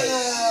 Alright.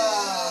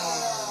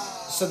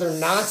 So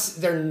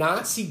they're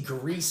Nazi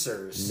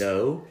greasers.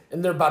 No.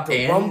 And they're about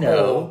to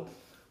rumble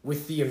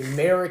with the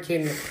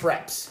American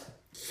preps.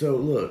 So,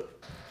 look.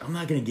 I'm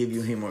not going to give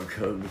you any more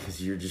code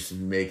because you're just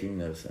making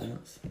no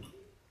sense.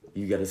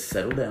 You got to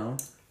settle down.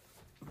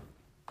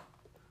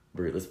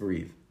 Let's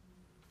breathe.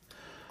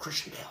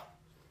 Christian Bale.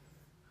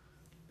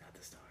 Not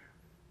the star.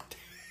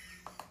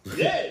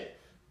 Yeah.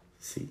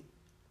 See?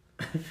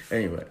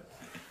 Anyway.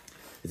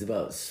 It's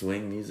about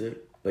swing music.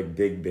 Like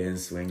big band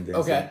swing dancing.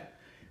 Okay.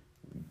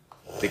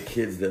 The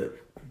kids that...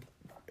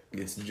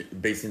 It's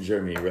based in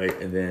Germany, right?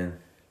 And then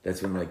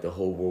that's when like the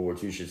whole World War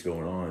II shit's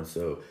going on.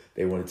 So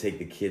they want to take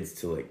the kids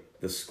to like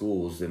the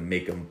schools and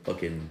make them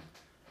fucking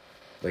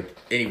like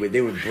anyway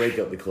they would break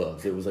up the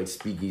clubs. It was like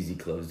speakeasy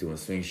clubs doing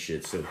swing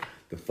shit, so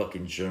the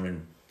fucking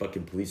German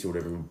fucking police or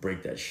whatever would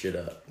break that shit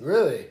up.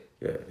 Really?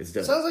 Yeah, it's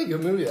done. Sounds like a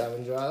good movie, that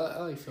one, Joe.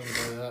 I like films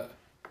like that.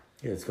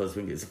 Yeah, it's called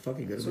Swing. It's a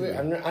fucking good movie.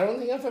 I don't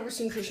think I've ever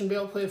seen Christian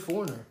Bale play a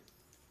foreigner.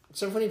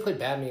 Except when he played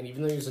Batman,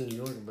 even though he was in New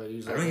York, but he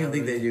was like, I don't even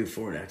think they do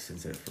foreign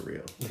accents in it for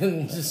real.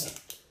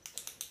 Just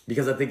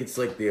because I think it's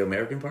like the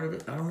American part of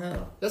it. I don't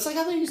know. That's like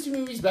how they used to do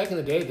movies back in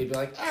the day. They'd be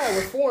like,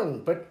 we're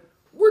foreign, but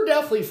we're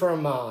definitely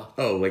from...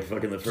 Oh, like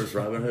fucking the first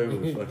Robin Hood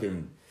with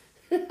fucking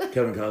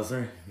Kevin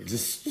Costner? He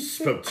just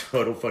spoke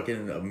total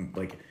fucking,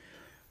 like...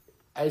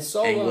 I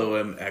saw...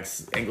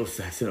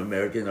 Anglo-Saxon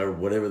American or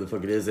whatever the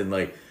fuck it is, and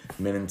like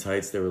Men in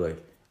Tights, they were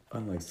like,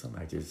 unlike some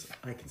actors,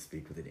 I can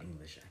speak with an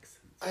English accent.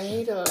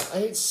 I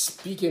hate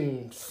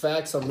speaking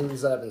facts on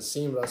movies I haven't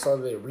seen, but I saw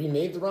they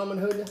remade the Robin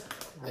Hood.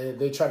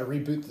 They tried to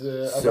reboot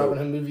the Robin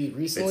Hood movie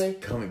recently.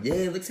 It's coming. Yeah,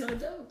 it looks kind of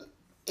dope.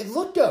 It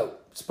looked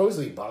dope.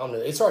 Supposedly bombed.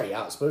 It's already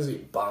out. Supposedly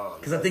bombed.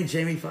 Because I think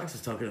Jamie Foxx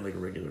is talking in like a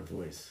regular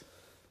voice.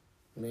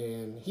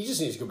 Man, he just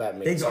needs to go back and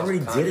make They already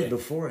did it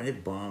before and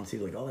it bombed too.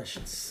 Like all that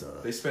shit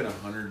sucks. They spent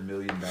 $100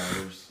 million.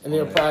 And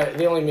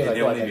they only made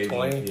like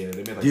 20? Yeah, they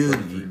made like Dude,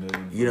 33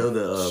 million. You know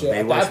the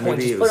Baywatch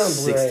movie? It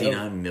was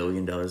 $69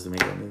 million to make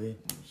that movie.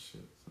 Oh,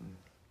 shit.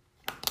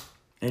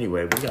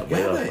 Anyway, we got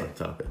way off our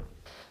topic.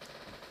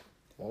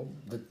 Well,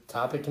 the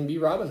topic can be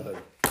Robin Hood.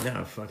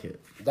 No, fuck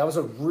it. That was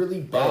a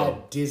really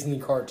bad Disney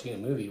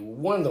cartoon movie.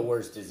 One of the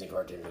worst Disney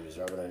cartoon movies,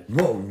 Robin Hood.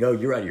 Whoa, no,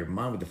 you're out of your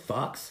mind with the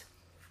fox?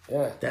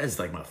 Yeah. That is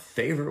like my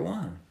favorite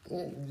one.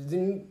 Yeah,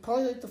 then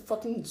probably like the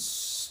fucking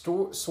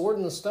Sword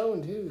in the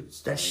Stone, too.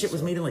 That shit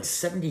was made in like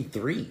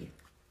 73.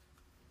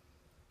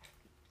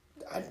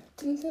 I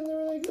didn't think they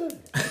were that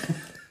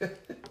good.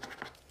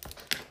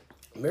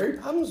 Mary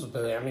Poppins was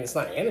better. I mean, it's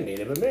not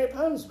animated, but Mary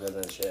Poppins was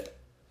better than shit.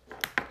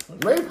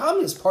 Mary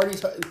Poppins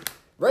parties...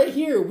 Right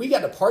here, we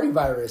got the party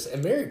virus,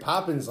 and Mary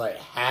Poppins, like,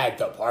 had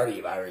the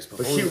party virus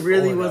before. But she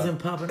really wasn't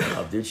popping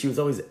up, dude. She was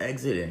always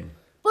exiting.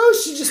 Bro,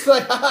 she just be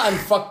like, haha, I'm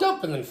fucked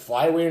up, and then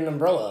fly away in an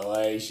umbrella.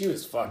 Like, she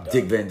was fucked up.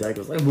 Dick Van Dyke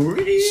was like, where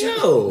do you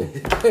go?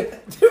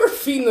 They were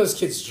feeding those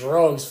kids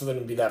drugs for them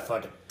to be that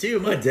fucked up.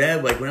 Dude, my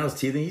dad, like, when I was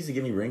teething, he used to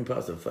give me ring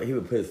pops. He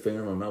would put his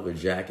finger in my mouth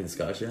with Jack and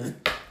Scotch in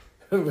it.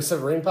 With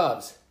some ring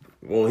pops.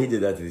 Well, he did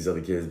that to these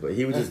other kids, but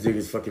he would just do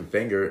his fucking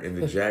finger in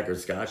the Jack or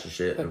Scotch and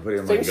shit and put it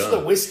in my gum. Thanks to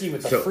the whiskey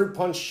with the fruit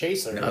punch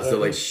chaser. No, so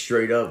like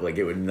straight up, like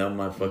it would numb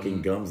my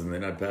fucking gums and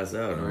then I'd pass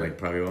out. And I'm like,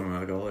 probably why I'm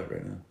an alcoholic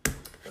right now.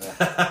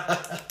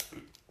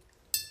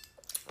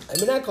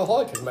 I'm an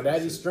alcoholic because my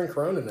dad used to drink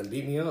Corona and then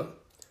beat me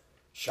up.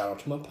 Shout out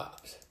to my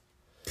pops.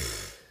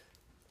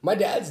 My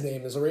dad's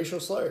name is a racial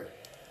slur.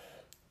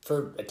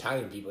 For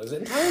Italian people. Is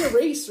it Italian a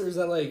race or is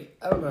that like,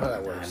 I don't know how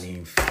that works. I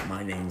mean,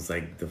 my name's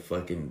like the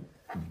fucking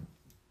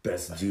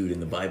best dude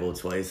in the Bible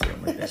twice. And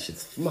I'm like, that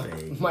shit's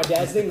fake. My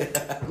dad's name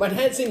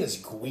is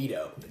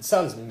Guido. It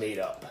sounds made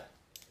up.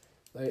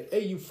 Like,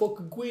 hey, you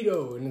fucking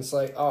Guido. And it's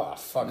like, oh,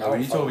 fuck. No,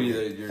 when you told me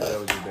that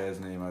was your dad's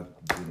name, I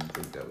didn't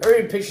think that was... I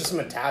already picture some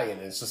Italian,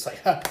 and it's just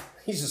like,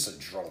 he's just a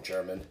drunk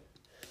German.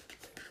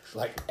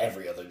 Like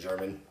every other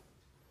German.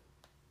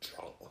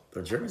 Drunk.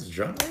 The Germans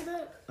drunk like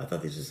that? I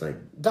thought they just like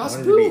Das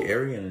wanted Boot. to be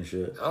Aryan and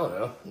shit. I don't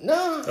know.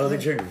 No. Oh, they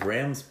drink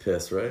ram's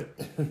piss, right?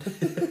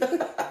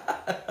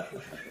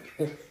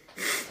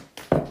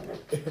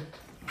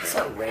 It's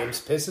not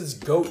ram's piss. It's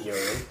goat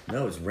urine.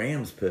 No, it's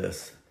ram's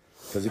piss.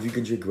 Because if you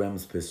can drink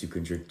ram's piss, you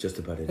can drink just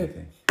about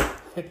anything.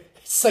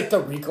 It's like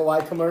the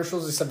Ricolai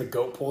commercials, except the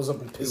goat pulls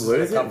up and pisses What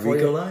in is a it? cup for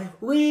you. Ricolai?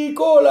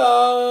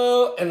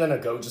 Ricola! And then a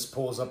goat just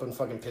pulls up and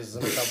fucking pisses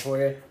in a cup for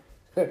you.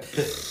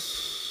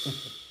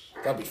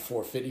 That'd be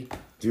 $4.50.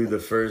 Dude, the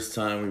first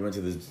time we went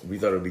to we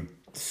thought it would be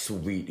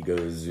sweet to go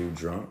to the zoo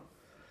drunk.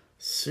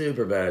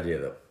 Super bad idea.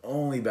 The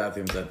only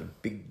bathrooms at the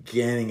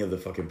beginning of the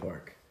fucking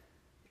park.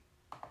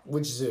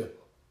 Which zoo?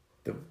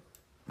 The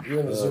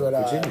You're in the zoo at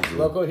Virginia Zoo.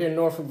 local here in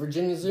Norfolk,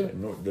 Virginia Zoo?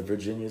 The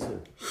Virginia Zoo.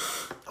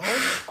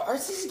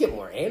 Ours needs to get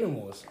more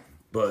animals.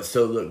 But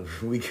so look,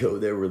 we go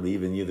there, we're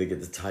leaving. You get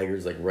the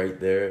tigers like right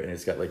there, and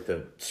it's got like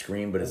the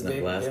screen, but it's not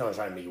glass. They don't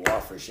try to make you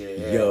off for shit.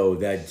 Yeah. Yo,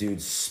 that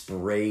dude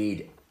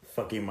sprayed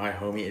fucking my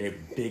homie, and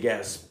a big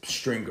ass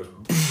string goes.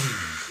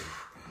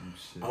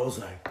 I was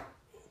like,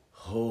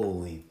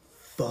 holy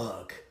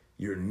fuck,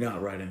 you're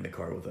not riding in the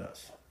car with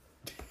us.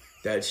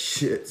 That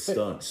shit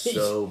stunk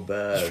so You're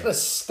bad. gonna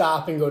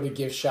stop and go to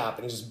gift shop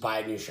and just buy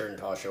a new shirt and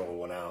toss your old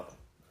one out.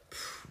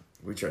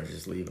 We tried to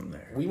just leave him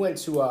there. We went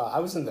to, I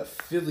was in the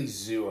Philly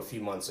Zoo a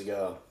few months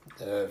ago.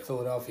 The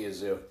Philadelphia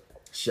Zoo.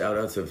 Shout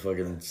out to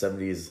fucking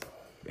 70s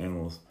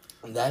animals.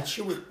 That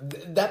shit was,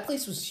 that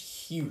place was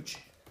huge.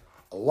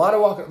 A lot of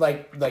walking,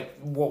 like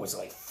what was it,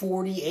 like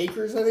 40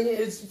 acres, I think?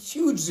 It's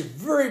huge, it's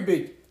very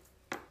big.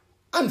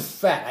 I'm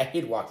fat, I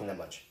hate walking that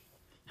much.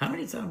 How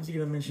many times are you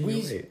gonna mention your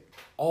weight?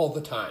 All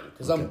the time,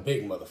 because I'm a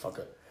big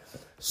motherfucker.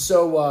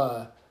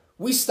 So,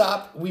 we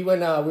stopped, we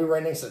went, we were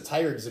right next to the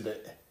tiger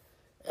exhibit.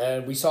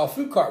 And we saw a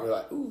food cart. We were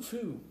like, ooh,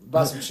 food.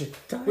 Bought some shit.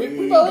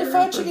 We bought like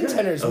 5 chicken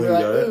tenders. We were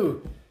like,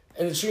 ooh.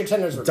 And the chicken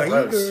tenders were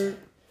gross.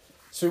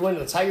 So we went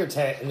to the tiger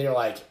tent, and they were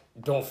like,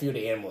 don't feed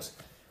the animals.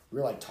 We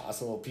were like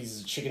tossing little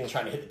pieces of chicken and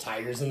trying to hit the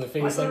tigers in the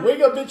face. Like,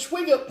 wake up, bitch,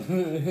 wake up.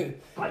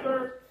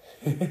 Tiger!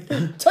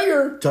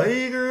 Tiger!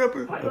 Tiger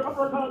upper. Tiger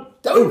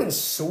uppercut! That would have been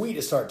sweet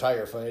to start a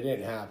tiger fight. It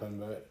didn't happen,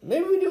 but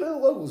maybe we do it at the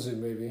local zoo,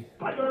 maybe.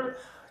 Tiger!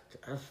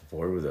 I'm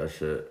bored with that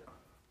shit.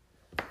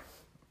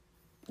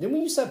 Didn't we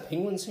used to have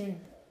penguins here?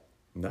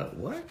 No,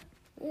 what?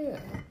 Yeah.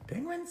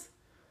 Penguins?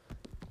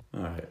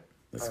 Alright,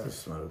 let's go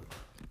smoke.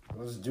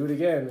 Let's do it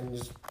again and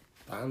just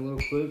find a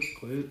little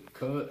clip,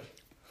 cut.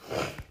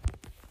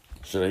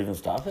 Should I even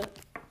stop it?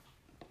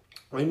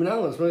 Even now,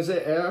 let's really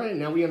say, all right,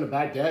 now we on the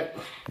back deck.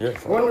 Yeah.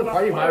 We're on the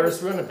party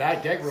virus. We're on the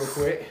back deck real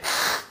quick.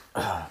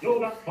 Yo,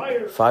 got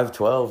fired!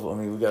 5:12. I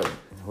mean,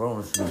 we're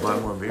almost gonna buy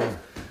more beer.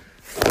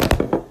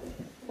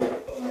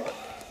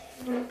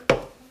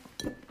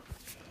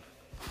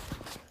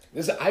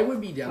 I would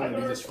be down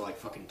to do this for like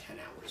fucking 10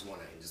 hours one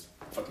night and just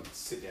fucking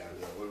sit down and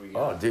go, what do we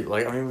got? Oh, dude,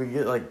 like, I mean, we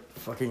get like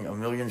fucking a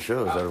million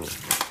shows out of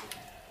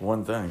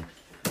one thing.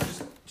 Just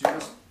do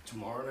this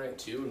tomorrow night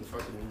too and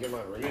fucking get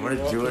my ring. I'm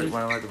gonna do it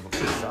when I'm at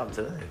the shop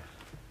today.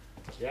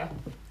 Yeah?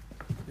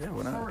 Yeah,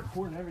 why I'm not?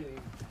 recording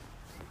everything.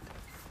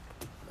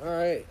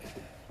 Alright.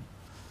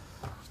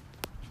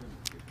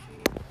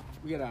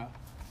 We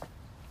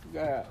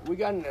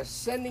got an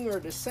ascending or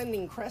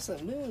descending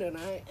crescent moon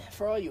tonight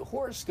for all you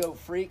horoscope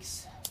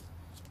freaks.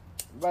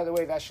 By the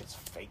way, that shit's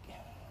fake.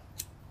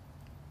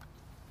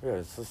 Yeah,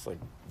 it's just like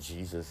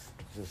Jesus.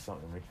 It's just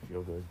something to make you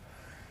feel good.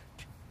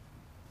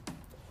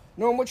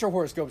 Norm, what's your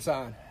horoscope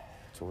sign?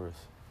 Taurus.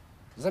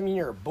 Does that mean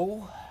you're a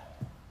bull?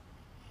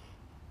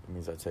 It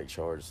means I take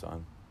charge,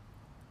 son.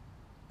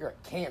 You're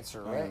a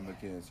Cancer, I right? am a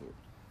Cancer.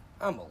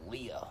 I'm a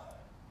Leo.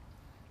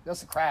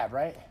 That's a crab,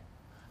 right?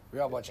 We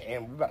got a bunch of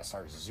animals. We about to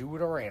start a zoo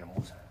with our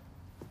animals.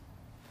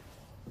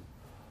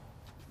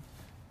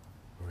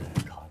 We're in a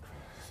concrete.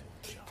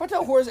 If I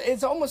tell horse,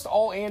 it's almost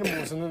all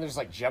animals, and then there's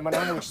like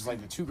Gemini, which is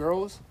like the 2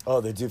 girls. Oh,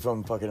 the dude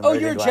from fucking Oh,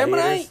 American you're a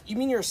Gladiators? Gemini? You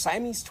mean you're a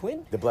Siamese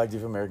twin? The black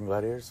dude from American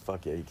Gladiators?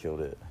 Fuck yeah, he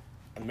killed it.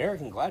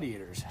 American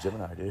Gladiators.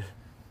 Gemini, dude.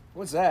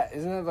 What's that?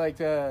 Isn't it like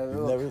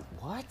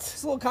What?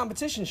 It's a little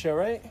competition show,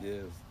 right?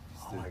 Yeah.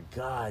 Oh my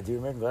god, dude,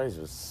 American Gladiators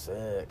was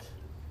sick.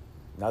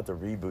 Not the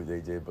reboot they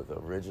did, but the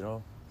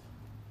original.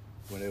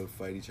 When they would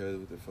fight each other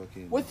with the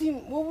fucking... What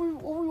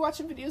were we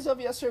watching videos of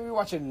yesterday? We were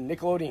watching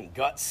Nickelodeon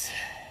Guts.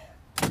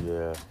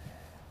 Yeah.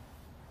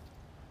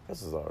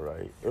 This was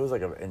alright. It was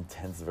like an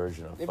intense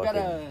version of They've fucking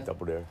got a-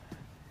 Double Dare.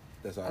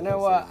 That's all I was know.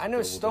 gonna say, I know.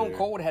 Double Stone Dare.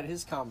 Cold had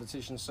his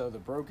competition, so the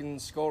Broken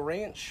Skull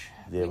Ranch.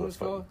 Yeah, thing but was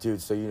called.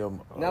 dude, so you know...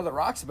 Now The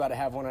Rock's about to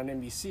have one on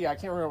NBC. I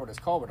can't remember what it's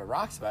called, but The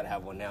Rock's about to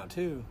have one now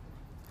too.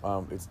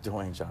 It's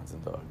Dwayne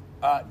Johnson, dog.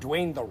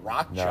 Dwayne The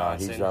Rock Nah,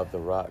 Johnson. he dropped The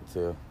Rock,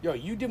 too. Yo,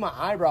 you did my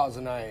eyebrows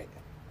tonight.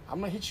 I'm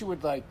gonna hit you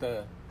with like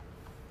the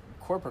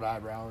corporate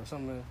eyebrow or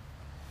something.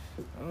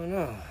 I don't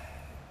know.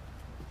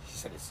 She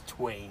said it's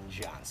Dwayne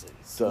Johnson.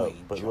 So, Dwayne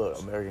but Johnson.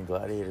 look, American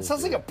Gladiators... It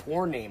sounds like dude. a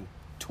porn name.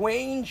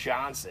 Dwayne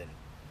Johnson.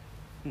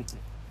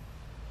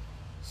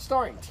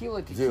 Starring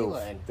Tila Dude,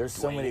 Tequila and there's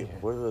so many...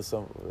 Dwayne. What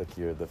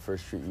are the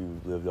first street you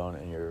lived on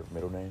and your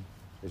middle name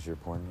is your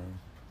porn name?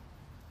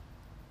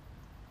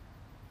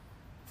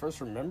 First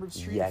remembered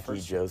street?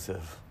 Yaki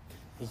Joseph.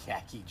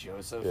 Yaki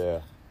Joseph? Yeah.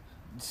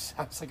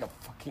 Sounds like a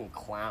fucking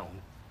clown.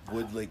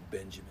 Woodlake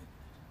Benjamin.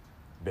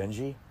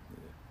 Benji? Yeah.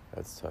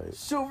 That's tight.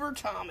 Silver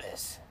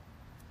Thomas.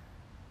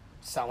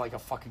 Sound like a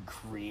fucking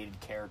created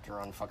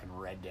character on fucking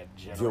Red Dead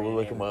Generation. Yo, we'll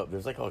look them up.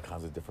 There's like all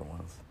kinds of different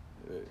ones.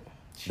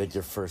 Like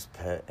your first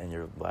pet and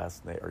your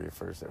last name, or your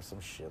first, or some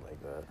shit like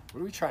that.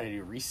 What are we trying to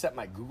do? Reset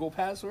my Google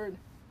password?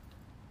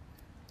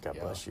 God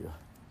bless you.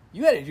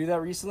 You had to do that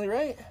recently,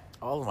 right?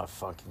 All of my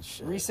fucking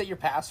shit. Reset your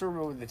password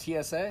with the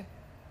TSA?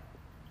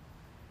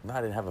 No, I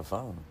didn't have a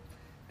phone.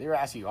 They were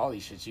asking you all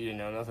these shits. You didn't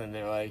know nothing.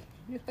 They were like,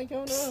 you think I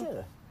don't know?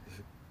 Yeah.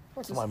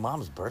 What's my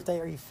mom's birthday?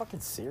 Are you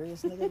fucking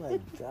serious, nigga?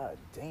 Like, god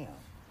damn.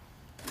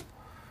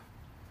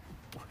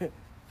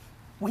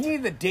 We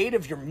need the date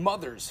of your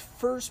mother's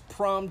first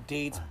prom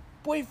date's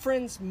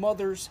boyfriend's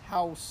mother's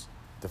house.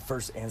 The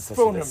first ancestor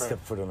Phone that number.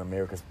 stepped foot on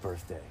America's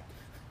birthday.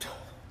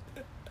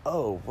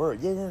 Oh,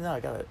 word. Yeah, no, I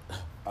got it.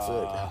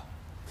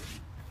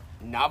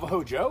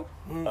 Navajo Joe?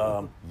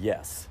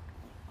 Yes.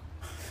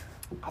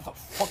 How the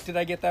fuck did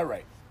I get that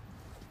right?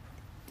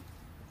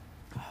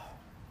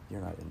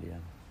 You're not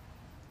Indian.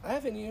 I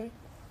have Indian.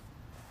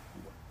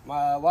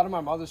 A lot of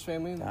my mother's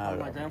family, Nah,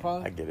 my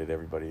grandfather. I get it.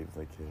 Everybody,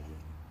 like,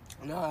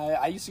 No,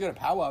 I used to go to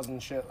powwows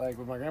and shit, like,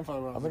 with my grandfather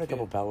when I was I've been a a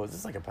couple kid. powwows. This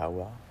is like a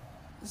powwow.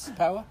 This is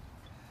powwow.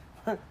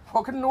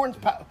 Welcome to Norton's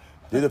powwow.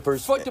 Dude, the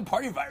first... Fuck the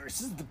party virus.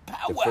 This is the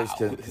powwow. The first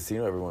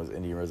casino, everyone was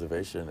Indian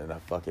reservation, and I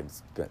fucking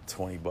spent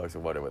 $20 or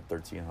whatever,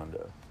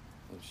 1,300.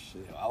 Oh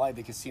shit! I like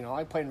the casino. I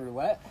like playing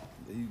roulette.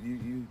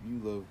 You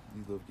love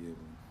gambling.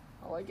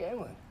 I like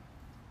gambling.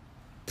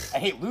 I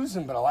hate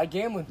losing, but I like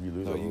gambling. You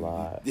lose a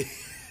lot.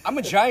 I'm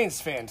a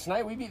Giants fan.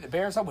 Tonight we beat the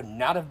Bears. I would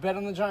not have bet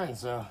on the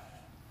Giants, though.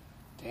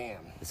 Damn.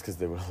 It's because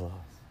they would have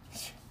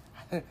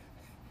lost.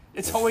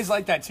 It's always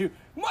like that, too.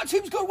 My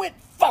team's going to win.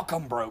 Fuck,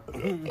 I'm broke.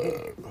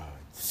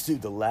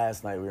 Dude, the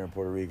last night we were in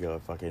Puerto Rico, I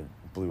fucking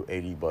blew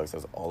 $80. That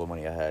was all the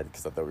money I had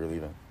because I thought we were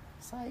leaving.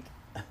 Psych.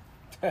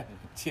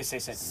 TSA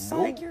said,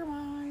 Psych no. your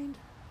mind.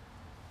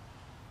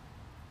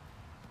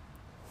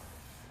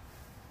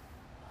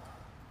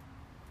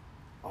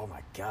 Oh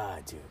my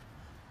god, dude.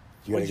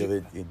 You gotta go to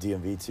the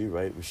DMV too,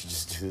 right? We should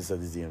just do this at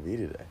the DMV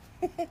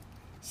today.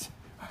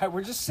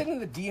 We're just sitting in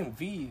the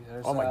DMV.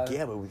 There's, Oh my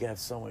god, but we can have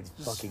so much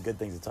fucking good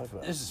things to talk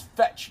about. There's this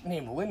fetch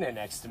named Linda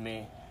next to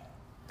me.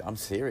 I'm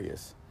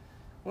serious.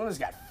 Linda's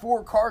got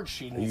 4 cards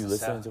she needs Are you to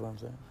listening sell. to what I'm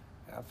saying?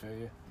 I feel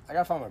you. I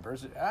gotta find my birth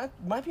certificate. I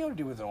might be able to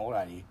do it with an old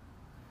ID.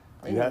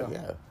 You have,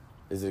 yeah.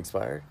 Is it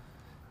expired?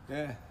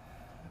 Yeah.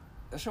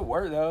 That should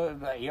work, though.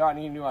 Like, yo, I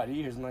need a new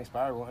ID. Here's my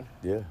expired one.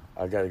 Yeah.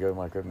 I gotta go to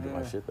my crib and get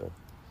my shit though.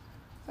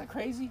 Is that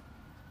crazy?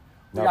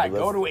 No, We gotta but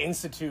go let's- to an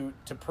institute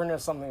to print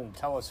us something and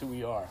tell us who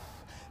we are.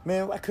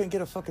 Man, I couldn't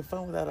get a fucking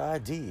phone without an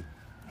ID.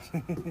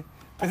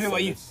 But then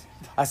what you...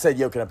 I said,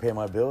 yo, can I pay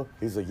my bill?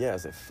 He's like, yeah. I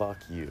said, fuck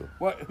you.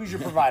 Who's your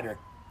provider?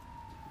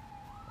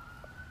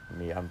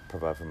 Me, I'm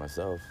provide for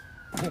myself.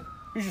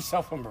 Who's your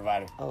cell phone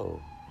provider?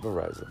 Oh,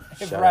 Verizon.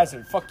 Hey, Shout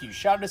Verizon, fuck you.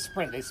 Shout out to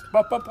Sprint. They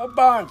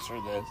sponsor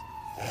this.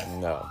 out.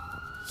 No.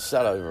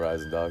 Shout out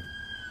Verizon, dog.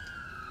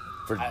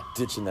 For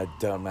ditching that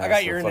dumb ass. I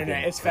got your fucking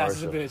internet. It's fast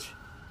as a commercial.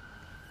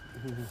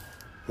 bitch.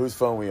 Whose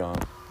phone we on?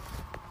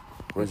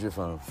 Where's your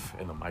phone?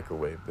 In the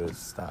microwave, bitch.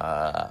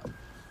 Stop.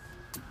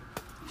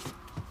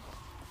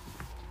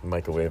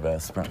 Microwave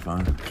ass Sprint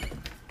phone.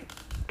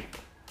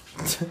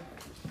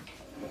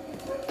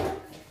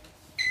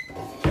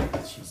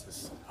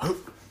 Jesus. I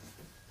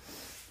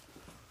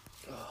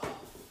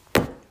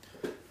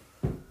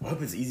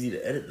hope it's easy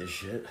to edit this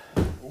shit.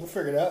 We'll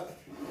figure it out.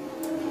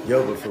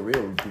 Yo, but for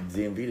real, we did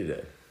DMV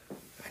today.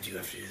 I do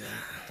have to do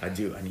that. I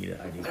do. I need it.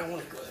 I don't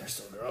want to go there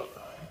still drunk.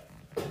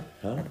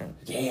 Huh?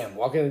 Damn,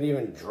 walking in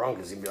even drunk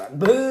is gonna be like,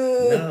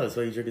 No, that's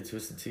why you drink a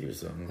twisted tea or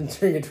something.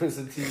 drink a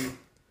twisted tea.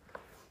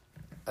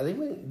 I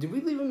think did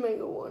we leave a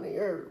mango one at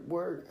your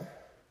work?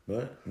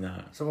 What?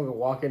 Nah. Someone could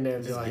walk in there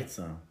and be Just like, get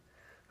some.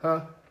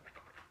 huh?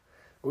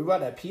 We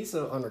bought that pizza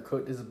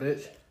undercooked as a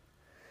bitch.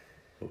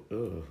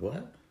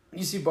 What?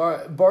 You see,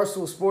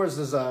 Barstool Sports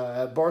does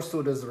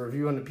Barstool does the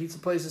review on the pizza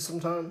places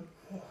sometime.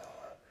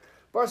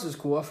 Barstool's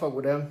cool. I fuck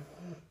with them.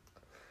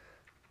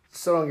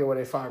 Still don't get why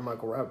they fired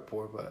Michael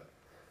Rappaport, but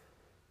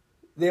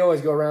they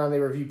always go around. They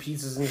review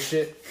pizzas and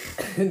shit.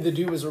 And the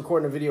dude was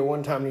recording a video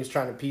one time and he was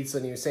trying a pizza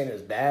and he was saying it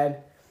was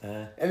bad.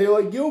 And they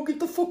were like, "Yo, get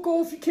the fuck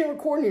off! You can't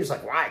record." And he was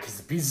like, "Why? Because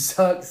the pizza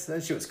sucks."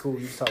 That shit was cool.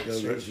 He was talking Yo,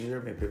 shit. can you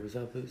grab me a paper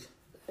towel, please?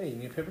 Hey, you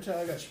need a paper towel?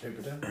 I got your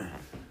paper towel.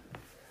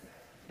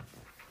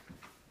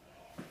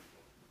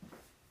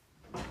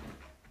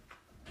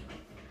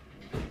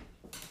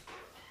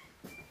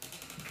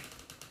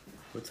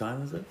 What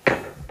time is it?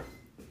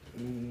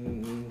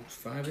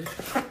 5-ish.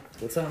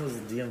 What time is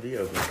the DMV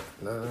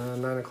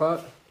open? 9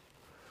 o'clock.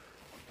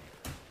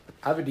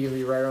 I have a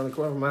DMV right around the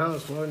corner from my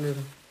house. What is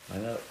it? I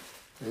know.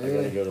 I Yeah.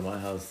 gotta go to my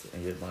house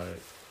and get my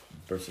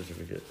birth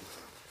certificate.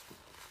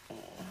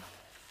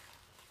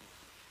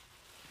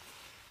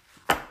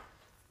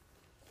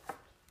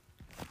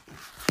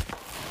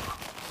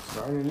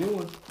 Starting a new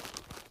one.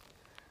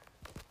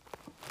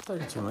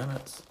 32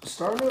 minutes.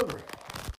 Starting over.